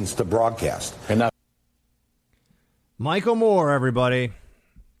license to broadcast? Michael Moore, everybody.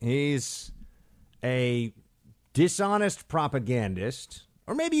 He's a dishonest propagandist.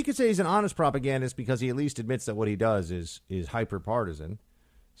 Or maybe you could say he's an honest propagandist because he at least admits that what he does is hyper partisan.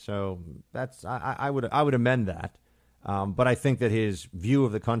 So that's I would amend that. But I think that his view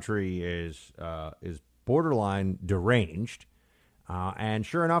of the country is borderline deranged. And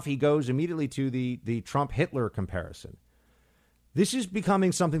sure enough, he goes immediately to the Trump-Hitler comparison. This is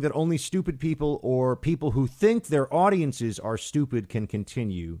becoming something that only stupid people or people who think their audiences are stupid can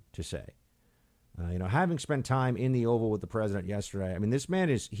continue to say. Having spent time in the Oval with the president yesterday, I mean, this man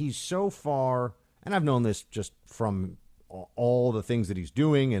he's so far, and I've known this just from all the things that he's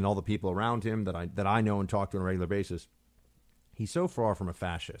doing and all the people around him that I know and talk to on a regular basis. He's so far from a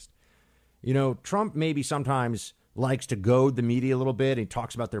fascist. Trump maybe sometimes likes to goad the media a little bit. He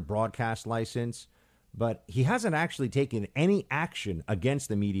talks about their broadcast license. but he hasn't actually taken any action against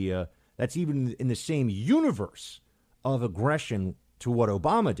the media that's even in the same universe of aggression to what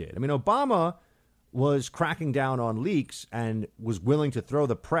Obama did. I mean, Obama was cracking down on leaks and was willing to throw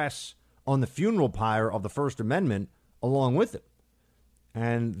the press on the funeral pyre of the First Amendment along with it.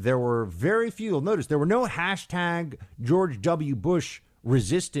 And there were very few, you'll notice, there were no hashtag George W. Bush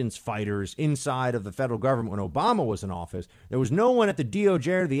resistance fighters inside of the federal government when Obama was in office. There was no one at the DOJ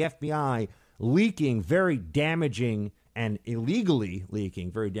or the FBI leaking very damaging and illegally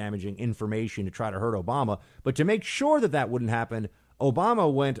leaking very damaging information to try to hurt Obama. But to make sure that that wouldn't happen,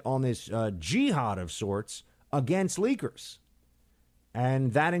 Obama went on this jihad of sorts against leakers.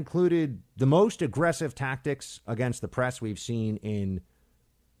 And that included the most aggressive tactics against the press we've seen in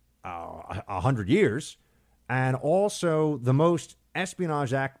 100 years, and also the most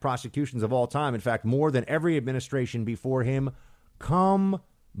Espionage Act prosecutions of all time. In fact, more than every administration before him combined.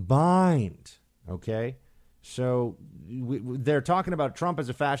 Okay? So they're talking about Trump as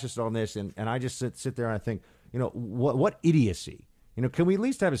a fascist on this, and I just sit there and I think, what idiocy. Can we at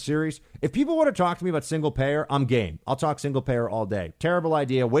least have a series? If people want to talk to me about single payer, I'm game. I'll talk single payer all day. Terrible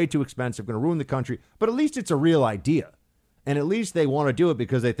idea, way too expensive, going to ruin the country. But at least it's a real idea. And at least they want to do it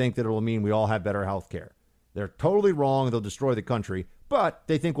because they think that it will mean we all have better health care. They're totally wrong. They'll destroy the country. But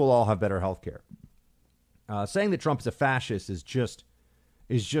they think we'll all have better health care. Saying that Trump is a fascist is just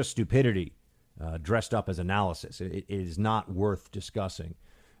stupidity dressed up as analysis. It is not worth discussing.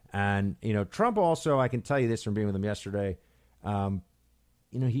 And, Trump also, I can tell you this from being with him yesterday,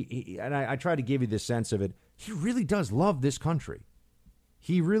 he and I try to give you this sense of it. He really does love this country.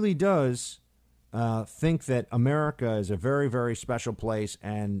 He really does think that America is a very, very special place,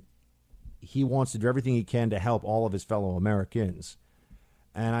 and he wants to do everything he can to help all of his fellow Americans.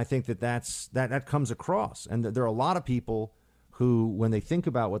 And I think that comes across. And there are a lot of people who, when they think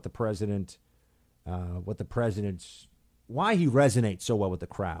about why he resonates so well with the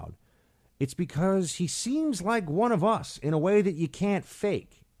crowd, it's because he seems like one of us in a way that you can't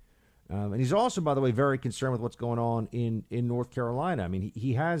fake. And he's also, by the way, very concerned with what's going on in North Carolina. I mean,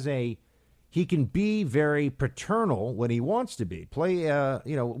 he can be very paternal when he wants to be.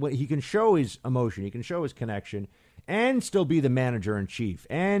 He can show his emotion, he can show his connection, and still be the manager in chief,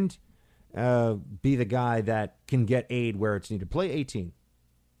 and be the guy that can get aid where it's needed. Play 18.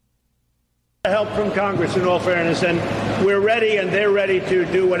 Help from Congress, in all fairness, and we're ready and they're ready to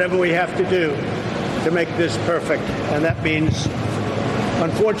do whatever we have to do to make this perfect. And that means,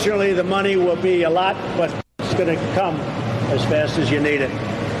 unfortunately, the money will be a lot, but it's going to come as fast as you need it.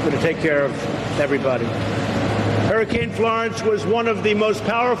 It's going to take care of everybody. Hurricane Florence was one of the most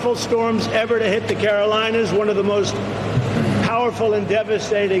powerful storms ever to hit the Carolinas, one of the most powerful and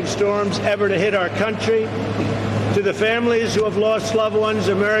devastating storms ever to hit our country. To the families who have lost loved ones,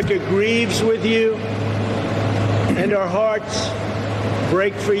 America grieves with you, and our hearts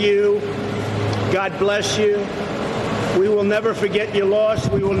break for you. God bless you. We will never forget your loss.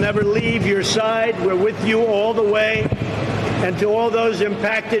 We will never leave your side. We're with you all the way. And to all those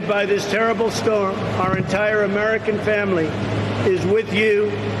impacted by this terrible storm, our entire American family is with you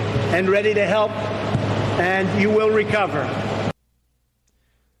and ready to help, and you will recover.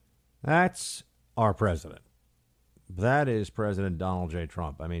 That's our president. That is President Donald J.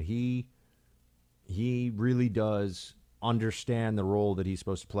 Trump. I mean, he really does understand the role that he's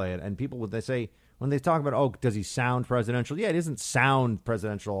supposed to play. And people, when they talk about, does he sound presidential? Yeah, it doesn't sound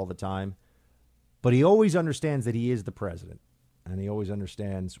presidential all the time. But he always understands that he is the president. And he always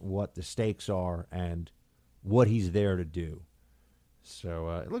understands what the stakes are and what he's there to do.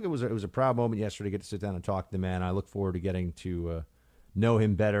 So, look, it was a proud moment yesterday to get to sit down and talk to the man. I look forward to getting to know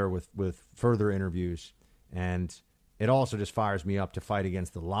him better with further interviews. And it also just fires me up to fight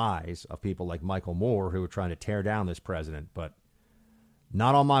against the lies of people like Michael Moore who are trying to tear down this president, but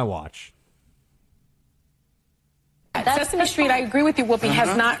not on my watch. Sesame Street, I agree with you, Whoopi,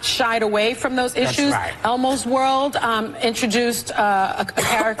 has not shied away from those issues. Right. Elmo's World introduced a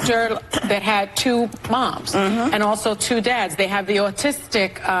character that had two moms and also two dads. They have the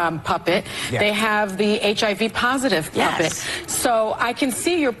autistic puppet. Yes. They have the HIV positive puppet. So I can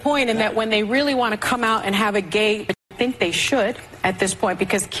see your point in that when they really want to come out and have a gay, I think they should at this point,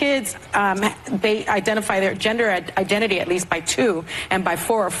 because kids, they identify their gender identity at least by 2, and by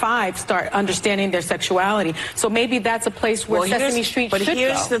 4 or 5 start understanding their sexuality. So maybe that's a place where Sesame Street should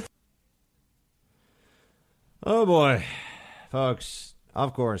go. Oh, boy. Folks,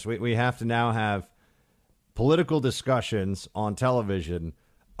 of course, we have to now have political discussions on television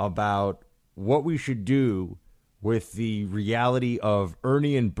about what we should do with the reality of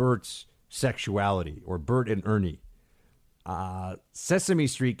Ernie and Bert's sexuality, or Bert and Ernie. Sesame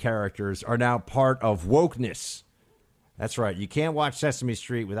Street characters are now part of wokeness. That's right. You can't watch Sesame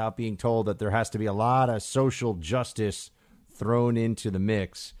Street without being told that there has to be a lot of social justice thrown into the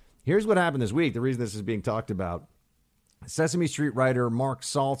mix. Here's what happened this week. The reason this is being talked about. Sesame Street writer Mark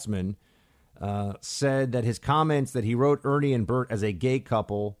Saltzman said that his comments that he wrote Ernie and Bert as a gay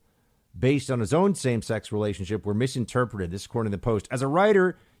couple based on his own same-sex relationship were misinterpreted. This is according to the Post. As a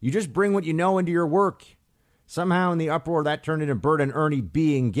writer, you just bring what you know into your work. Somehow in the uproar that turned into Bert and Ernie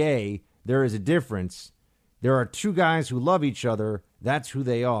being gay. There is a difference. There are two guys who love each other. That's who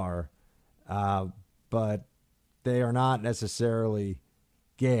they are. But they are not necessarily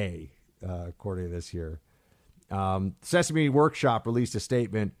gay, according to this here. Sesame Workshop released a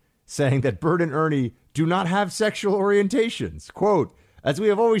statement saying that Bert and Ernie do not have sexual orientations. Quote, as we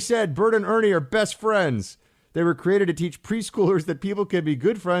have always said, Bert and Ernie are best friends. They were created to teach preschoolers that people can be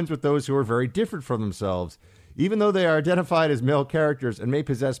good friends with those who are very different from themselves. Even though they are identified as male characters and may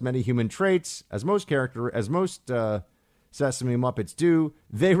possess many human traits, as most Sesame Muppets do,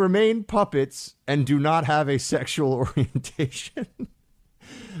 they remain puppets and do not have a sexual orientation.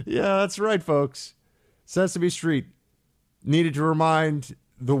 Yeah, that's right, folks. Sesame Street needed to remind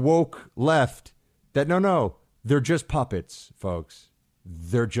the woke left that no, they're just puppets, folks.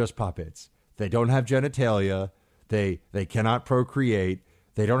 They're just puppets. They don't have genitalia. They cannot procreate.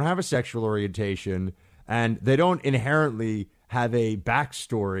 They don't have a sexual orientation. And they don't inherently have a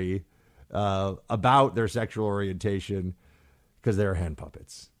backstory about their sexual orientation because they're hand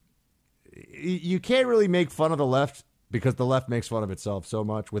puppets. You can't really make fun of the left because the left makes fun of itself so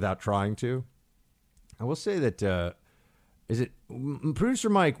much without trying to. I will say that, is it producer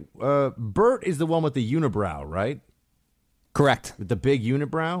Mike? Bert is the one with the unibrow, right? Correct. With the big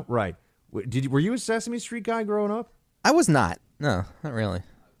unibrow, right? Were you a Sesame Street guy growing up? I was not. No, not really.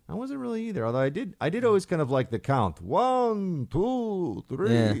 I wasn't really either. Although I did always kind of like the count. 1, 2,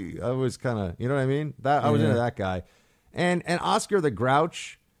 3. Yeah. I was kind of, you know what I mean? I was into that guy, and Oscar the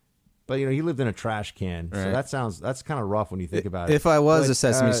Grouch. But, he lived in a trash can. Right. So that's kind of rough when you think about it. If I was a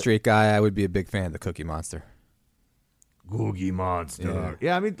Sesame Street guy, I would be a big fan of the Cookie Monster. Cookie Monster.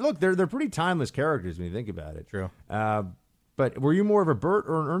 Yeah, I mean, look, they're pretty timeless characters when you think about it. True. But were you more of a Bert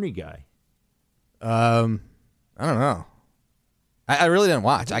or an Ernie guy? I don't know. I really didn't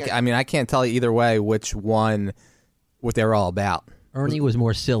watch. I mean, I can't tell you either way what they were all about. Ernie was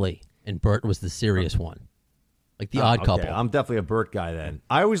more silly, and Bert was the serious one. Like the Odd Couple. I'm definitely a Bert guy then.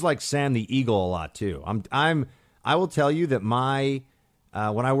 I always liked Sam the Eagle a lot too. I will tell you that my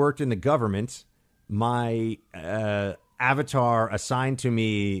when I worked in the government, my avatar assigned to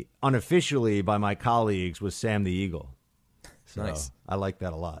me unofficially by my colleagues was Sam the Eagle. So nice. I like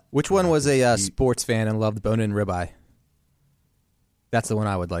that a lot. Which one was a sports fan and loved bone-in ribeye? That's the one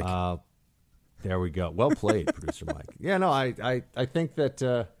I would like. There we go. Well played, producer Mike. Yeah, no, I think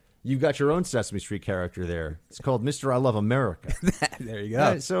that you've got your own Sesame Street character there. It's called Mr. I Love America. There you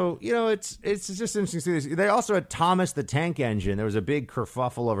go. So, it's just interesting to see this. They also had Thomas the Tank Engine. There was a big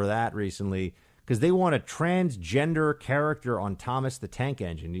kerfuffle over that recently because they want a transgender character on Thomas the Tank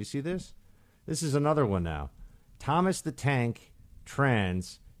Engine. Do you see this? This is another one now. Thomas the Tank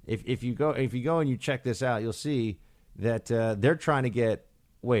trans. If you go and you check this out, you'll see that they're trying to get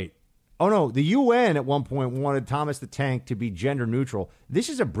the UN at one point wanted Thomas the Tank to be gender neutral. This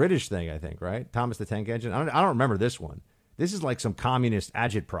is a British thing, I think, right? Thomas the Tank Engine. I don't remember this one. This is like some communist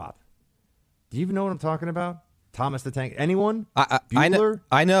agitprop. Do you even know what I'm talking about? Thomas the Tank. Anyone?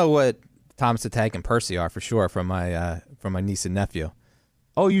 I know what Thomas the Tank and Percy are for sure from my niece and nephew.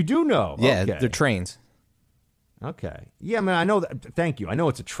 Oh, you do know? Yeah, okay. They're trains. Okay. Yeah, I mean, I know that. Thank you. I know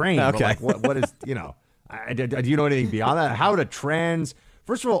it's a train. Okay. But like, what is, do you know anything beyond that? How to trans?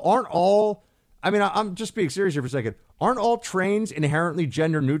 First of all, aren't all, I'm just being serious here for a second. Aren't all trains inherently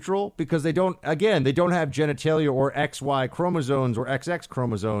gender neutral? Because they don't have genitalia or XY chromosomes or XX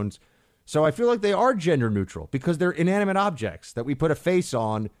chromosomes. So I feel like they are gender neutral because they're inanimate objects that we put a face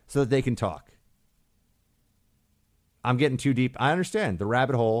on so that they can talk. I'm getting too deep. I understand the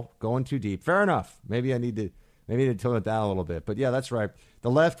rabbit hole, going too deep. Fair enough. Maybe I need to tone it down a little bit. But yeah, that's right.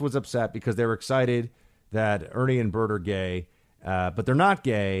 The left was upset because they were excited that Ernie and Bert are gay, but they're not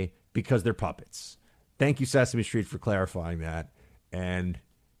gay because they're puppets. Thank you, Sesame Street, for clarifying that. And,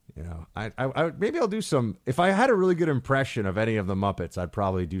 I maybe I'll do some. If I had a really good impression of any of the Muppets, I'd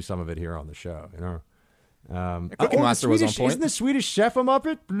probably do some of it here on the show. Cookie Monster was on point. Isn't the Swedish Chef a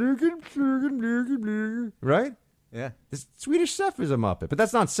Muppet? Right? Yeah. The Swedish Chef is a Muppet, but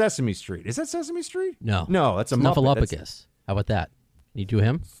that's not Sesame Street. Is that Sesame Street? No. No, that's a Snuffleupagus. How about that? You do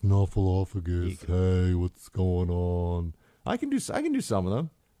him? Snuffleupagus. Hey, what's going on? I can do some of them.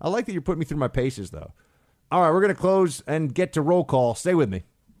 I like that you're putting me through my paces, though. All right, we're going to close and get to roll call. Stay with me.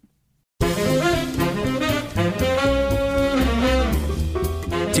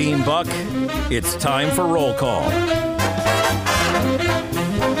 Team Buck, it's time for roll call.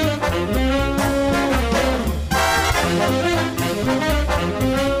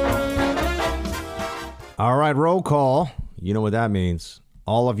 All right, roll call. You know what that means.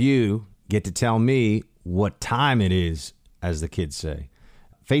 All of you get to tell me what time it is, as the kids say.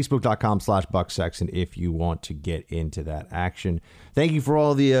 Facebook.com/BuckSexton if you want to get into that action. Thank you for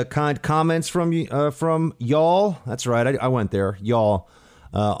all the kind comments from y'all. That's right, I went there, y'all,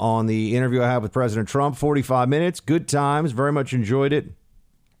 on the interview I had with President Trump. 45 minutes, good times, very much enjoyed it.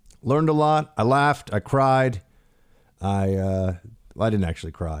 Learned a lot. I laughed. I cried. I didn't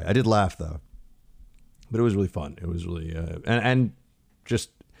actually cry. I did laugh, though. But it was really fun. It was really, and just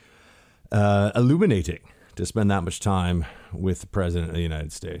illuminating to spend that much time with the President of the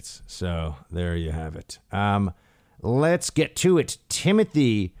United States. So there you have it. Let's get to it.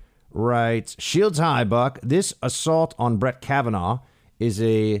 Timothy writes, Shields High, Buck. This assault on Brett Kavanaugh is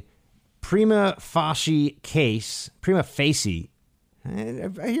a prima facie case. Prima facie. I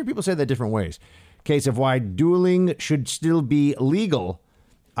hear people say that different ways. Case of why dueling should still be legal.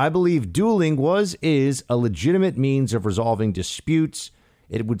 I believe dueling is a legitimate means of resolving disputes.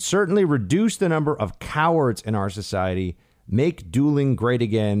 It would certainly reduce the number of cowards in our society. Make dueling great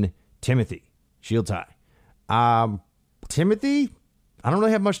again. Timothy. Shields High. Timothy, I don't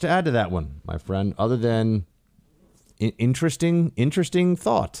really have much to add to that one, my friend, other than interesting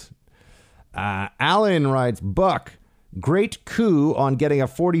thought. Alan writes, Buck, great coup on getting a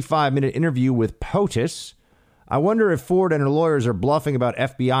 45-minute interview with POTUS. I wonder if Ford and her lawyers are bluffing about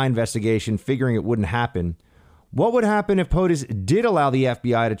FBI investigation, figuring it wouldn't happen. What would happen if POTUS did allow the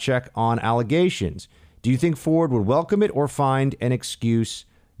FBI to check on allegations? Do you think Ford would welcome it or find an excuse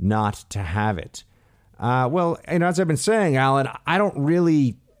not to have it? Well, and as I've been saying, Alan, I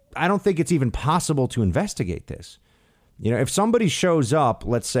don't think it's even possible to investigate this. You know, if somebody shows up,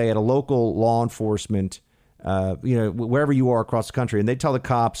 let's say at a local law enforcement, wherever you are across the country, and they tell the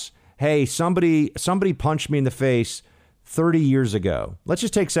cops, hey, somebody punched me in the face 30 years ago. Let's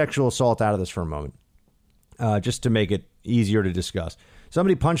just take sexual assault out of this for a moment, just to make it easier to discuss.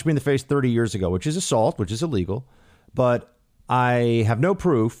 Somebody punched me in the face 30 years ago, which is assault, which is illegal, but I have no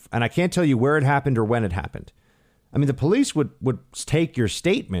proof, and I can't tell you where it happened or when it happened. I mean, the police would take your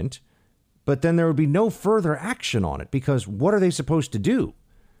statement, but then there would be no further action on it, because what are they supposed to do?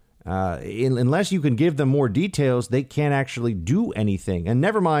 Unless you can give them more details, they can't actually do anything. And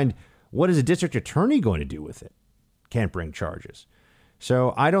never mind, what is a district attorney going to do with it? Can't bring charges.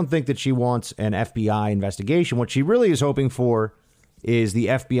 So I don't think that she wants an FBI investigation. What she really is hoping for is the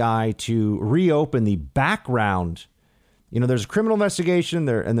FBI to reopen the background. You know, there's a criminal investigation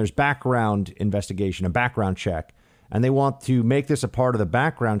there, and there's background investigation, a background check. And they want to make this a part of the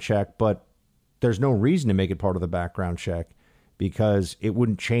background check, but there's no reason to make it part of the background check because it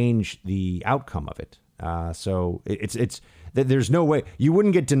wouldn't change the outcome of it. So there's no way you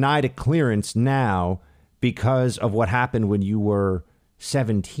wouldn't get denied a clearance now because of what happened when you were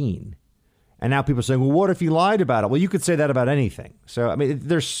 17. And now people are saying, well, what if you lied about it? Well, you could say that about anything. So, I mean,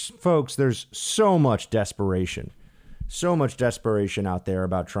 there's so much desperation out there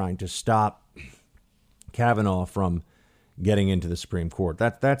about trying to stop Kavanaugh from getting into the Supreme Court.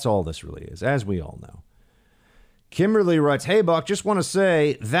 That's all this really is, as we all know. Kimberly writes, hey, Buck, just want to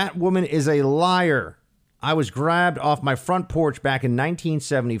say that woman is a liar. I was grabbed off my front porch back in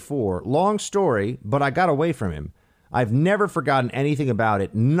 1974. Long story, but I got away from him. I've never forgotten anything about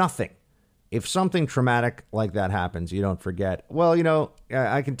it. Nothing. If something traumatic like that happens, you don't forget. Well, you know,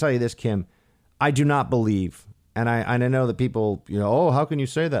 I can tell you this, Kim. I do not believe, and I know that people, you know, oh, how can you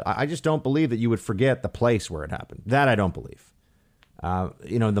say that? I just don't believe that you would forget the place where it happened. That I don't believe.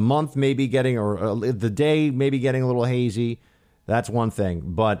 The month may be getting, or the day may be getting a little hazy. That's one thing.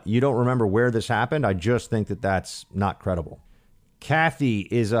 But you don't remember where this happened. I just think that that's not credible. Kathy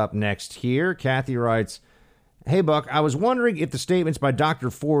is up next here. Kathy writes, hey, Buck, I was wondering if the statements by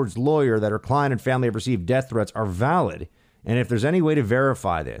Dr. Ford's lawyer that her client and family have received death threats are valid, and if there's any way to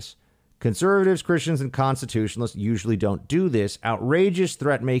verify this. Conservatives, Christians, and constitutionalists usually don't do this. Outrageous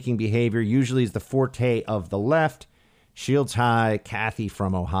threat-making behavior usually is the forte of the left. Shields High, Kathy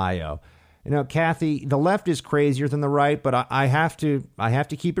from Ohio. You know, Kathy, the left is crazier than the right, but I have to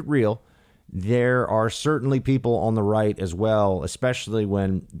keep it real. There are certainly people on the right as well, especially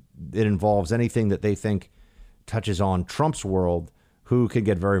when it involves anything that they think touches on Trump's world, who can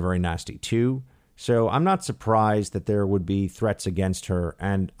get very, very nasty too. So I'm not surprised that there would be threats against her,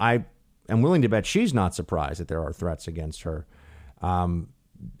 and I am willing to bet she's not surprised that there are threats against her.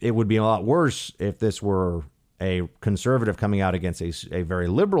 it would be a lot worse if this were a conservative coming out against a very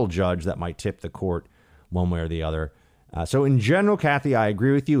liberal judge that might tip the court one way or the other. So in general, Kathy, I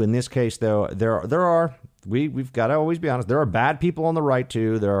agree with you. In this case, though, we've got to always be honest. There are bad people on the right,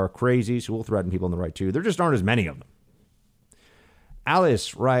 too. There are crazies who will threaten people on the right, too. There just aren't as many of them.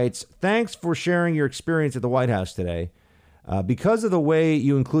 Alice writes, thanks for sharing your experience at the White House today. Because of the way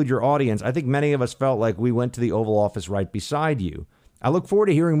you include your audience, I think many of us felt like we went to the Oval Office right beside you. I look forward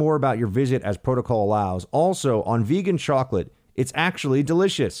to hearing more about your visit as protocol allows. Also, on vegan chocolate, it's actually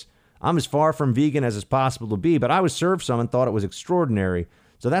delicious. I'm as far from vegan as it's possible to be, but I was served some and thought it was extraordinary.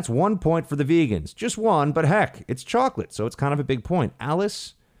 So that's 1 point for the vegans. Just one, but heck, it's chocolate, so it's kind of a big point.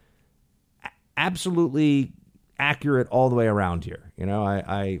 Alice, absolutely accurate all the way around here. You know,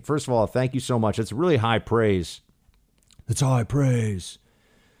 I first of all, thank you so much. It's really high praise. It's high praise.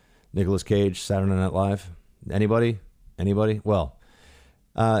 Nicolas Cage, Saturday Night Live. Anybody? Well,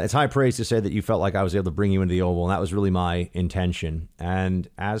 it's high praise to say that you felt like I was able to bring you into the Oval, and that was really my intention. And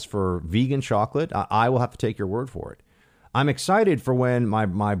as for vegan chocolate, I will have to take your word for it. I'm excited for when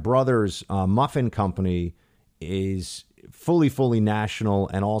my brother's muffin company is fully national,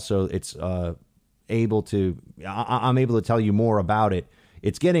 and also it's able to. I'm able to tell you more about it.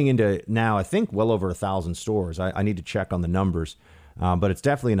 It's getting into now, I think, well over 1,000 stores. I need to check on the numbers, but it's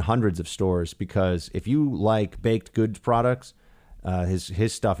definitely in hundreds of stores, because if you like baked goods products,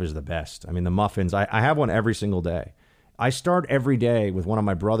 his stuff is the best. I mean, the muffins, I have one every single day. I start every day with one of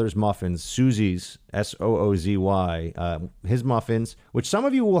my brother's muffins, Susie's, Soozy, his muffins, which some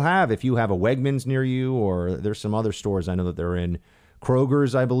of you will have if you have a Wegmans near you, or there's some other stores I know that they're in.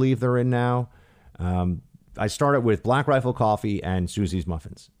 Kroger's, I believe they're in now. I start it with Black Rifle coffee and Susie's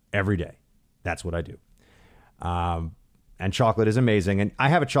muffins every day. That's what I do. And chocolate is amazing. And I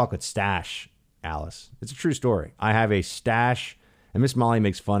have a chocolate stash, Alice. It's a true story. I have a stash, and Miss Molly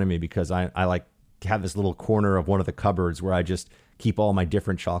makes fun of me because I like have this little corner of one of the cupboards where I just keep all my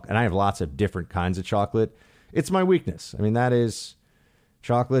different chocolate. And I have lots of different kinds of chocolate. It's my weakness. I mean,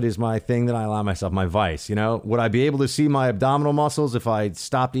 chocolate is my thing that I allow myself, my vice. You know, would I be able to see my abdominal muscles if I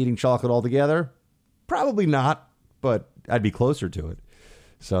stopped eating chocolate altogether? Probably not, but I'd be closer to it.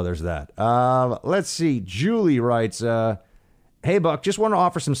 So there's that. Let's see. Julie writes, hey, Buck, just want to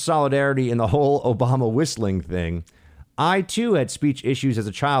offer some solidarity in the whole Obama whistling thing. I, too, had speech issues as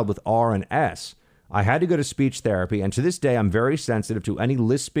a child with R and S. I had to go to speech therapy, and to this day, I'm very sensitive to any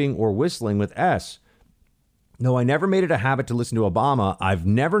lisping or whistling with S. Though I never made it a habit to listen to Obama, I've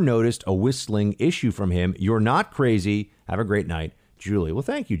never noticed a whistling issue from him. You're not crazy. Have a great night, Julie. Well,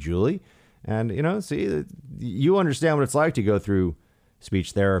 thank you, Julie. And, you know, see, you understand what it's like to go through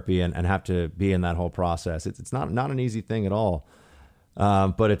speech therapy and have to be in that whole process. It's not an easy thing at all.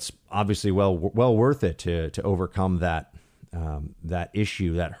 But it's obviously well worth it to overcome that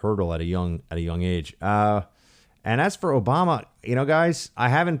issue, that hurdle at a young age. And as for Obama, you know, guys, I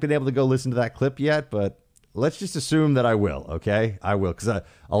haven't been able to go listen to that clip yet, but let's just assume that I will. Okay, I will, because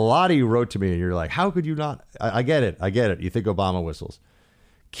a lot of you wrote to me and you're like, how could you not? I get it. You think Obama whistles.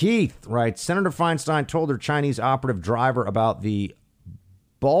 Keith writes, Senator Feinstein told her Chinese operative driver about the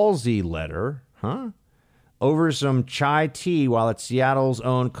ballsy letter, over some chai tea while at Seattle's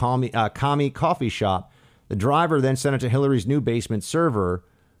own Kami coffee shop. The driver then sent it to Hillary's new basement server.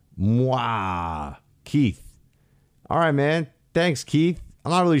 Mwah. Keith. All right, man. Thanks, Keith.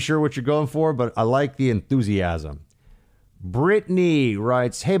 I'm not really sure what you're going for, but I like the enthusiasm. Brittany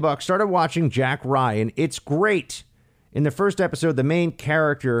writes, hey, Buck, started watching Jack Ryan. It's great. In the first episode, the main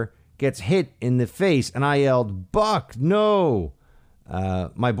character gets hit in the face, and I yelled, Buck, no.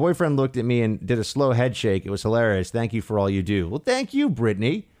 My boyfriend looked at me and did a slow head shake. It was hilarious. Thank you for all you do. Well, thank you,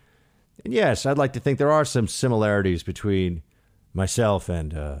 Brittany. And yes, I'd like to think there are some similarities between myself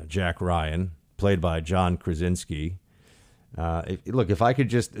and Jack Ryan, played by John Krasinski. If I could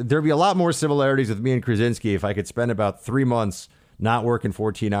there'd be a lot more similarities with me and Krasinski if I could spend about 3 months not working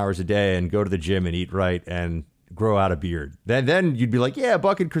 14 hours a day and go to the gym and eat right and grow out a beard. Then you'd be like, yeah,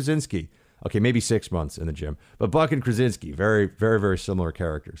 Buck and Krasinski. Okay, maybe 6 months in the gym. But Buck and Krasinski, very, very, very similar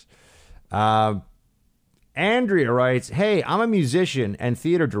characters. Andrea writes, hey, I'm a musician and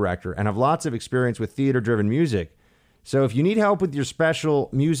theater director and have lots of experience with theater-driven music. So if you need help with your special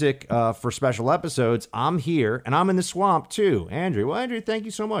music for special episodes, I'm here, and I'm in the swamp too. Andrea, well, Andrea, thank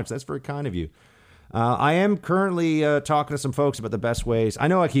you so much. That's very kind of you. I am currently talking to some folks about the best ways. I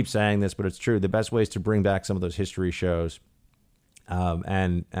know I keep saying this, but it's true. The best ways to bring back some of those history shows.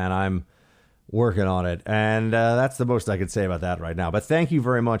 And I'm working on it. And that's the most I can say about that right now. But thank you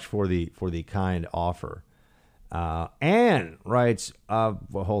very much for the kind offer. Anne writes, well,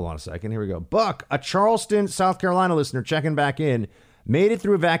 hold on a second. Here we go. Buck, a Charleston, South Carolina listener checking back in. Made it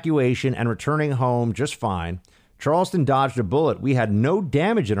through evacuation and returning home just fine. Charleston dodged a bullet. We had no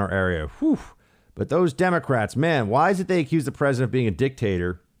damage in our area. Whew. But those Democrats, man, why is it they accuse the president of being a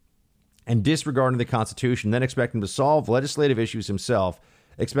dictator and disregarding the Constitution, then expect him to solve legislative issues himself,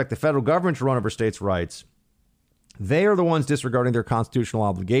 expect the federal government to run over states' rights? They are the ones disregarding their constitutional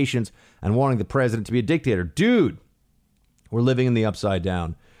obligations and wanting the president to be a dictator. Dude, we're living in the upside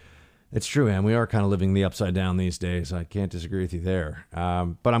down. It's true, man. We are kind of living the upside down these days. I can't disagree with you there.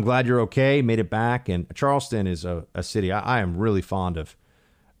 But I'm glad you're okay, made it back. And Charleston is a city I am really fond of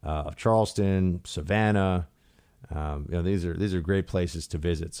Charleston, Savannah. These are great places to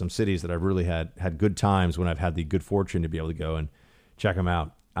visit. Some cities that I've really had good times when I've had the good fortune to be able to go and check them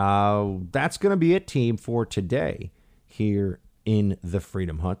out. That's going to be it, team, for today here in the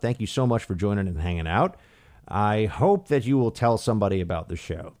Freedom Hunt. Thank you so much for joining and hanging out. I hope that you will tell somebody about the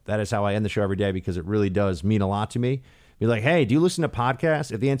show. That is how I end the show every day, because it really does mean a lot to me. Be like, hey, do you listen to podcasts?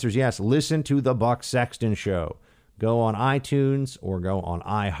 If the answer is yes, listen to The Buck Sexton Show. Go on iTunes or go on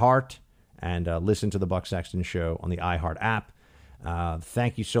iHeart and listen to The Buck Sexton Show on the iHeart app.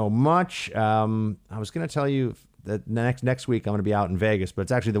 Thank you so much. I was going to tell you that next week I'm going to be out in Vegas, but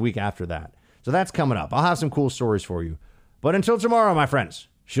it's actually the week after that. So that's coming up. I'll have some cool stories for you. But until tomorrow, my friends,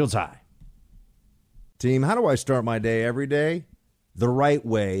 shields high. Team, how do I start my day every day? The right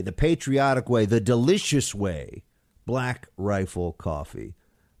way, the patriotic way, the delicious way. Black Rifle Coffee.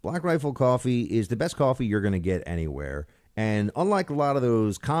 Black Rifle Coffee is the best coffee you're going to get anywhere. And unlike a lot of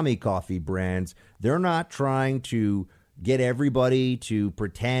those commie coffee brands, they're not trying to get everybody to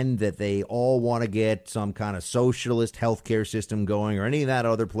pretend that they all want to get some kind of socialist healthcare system going or any of that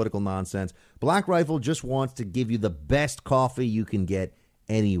other political nonsense. Black Rifle just wants to give you the best coffee you can get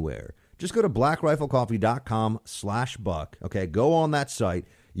anywhere. Just go to blackriflecoffee.com/buck. Okay, go on that site.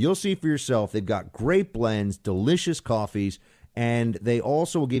 You'll see for yourself they've got great blends, delicious coffees, and they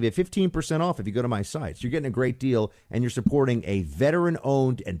also will give you 15% off if you go to my site. So you're getting a great deal, and you're supporting a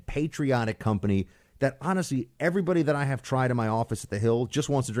veteran-owned and patriotic company that, honestly, everybody that I have tried in my office at the Hill just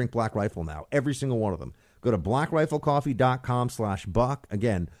wants to drink Black Rifle now. Every single one of them. Go to blackriflecoffee.com/buck.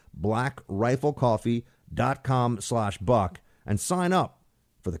 Again, blackriflecoffee.com/buck, and sign up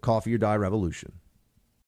for the Coffee or Die Revolution.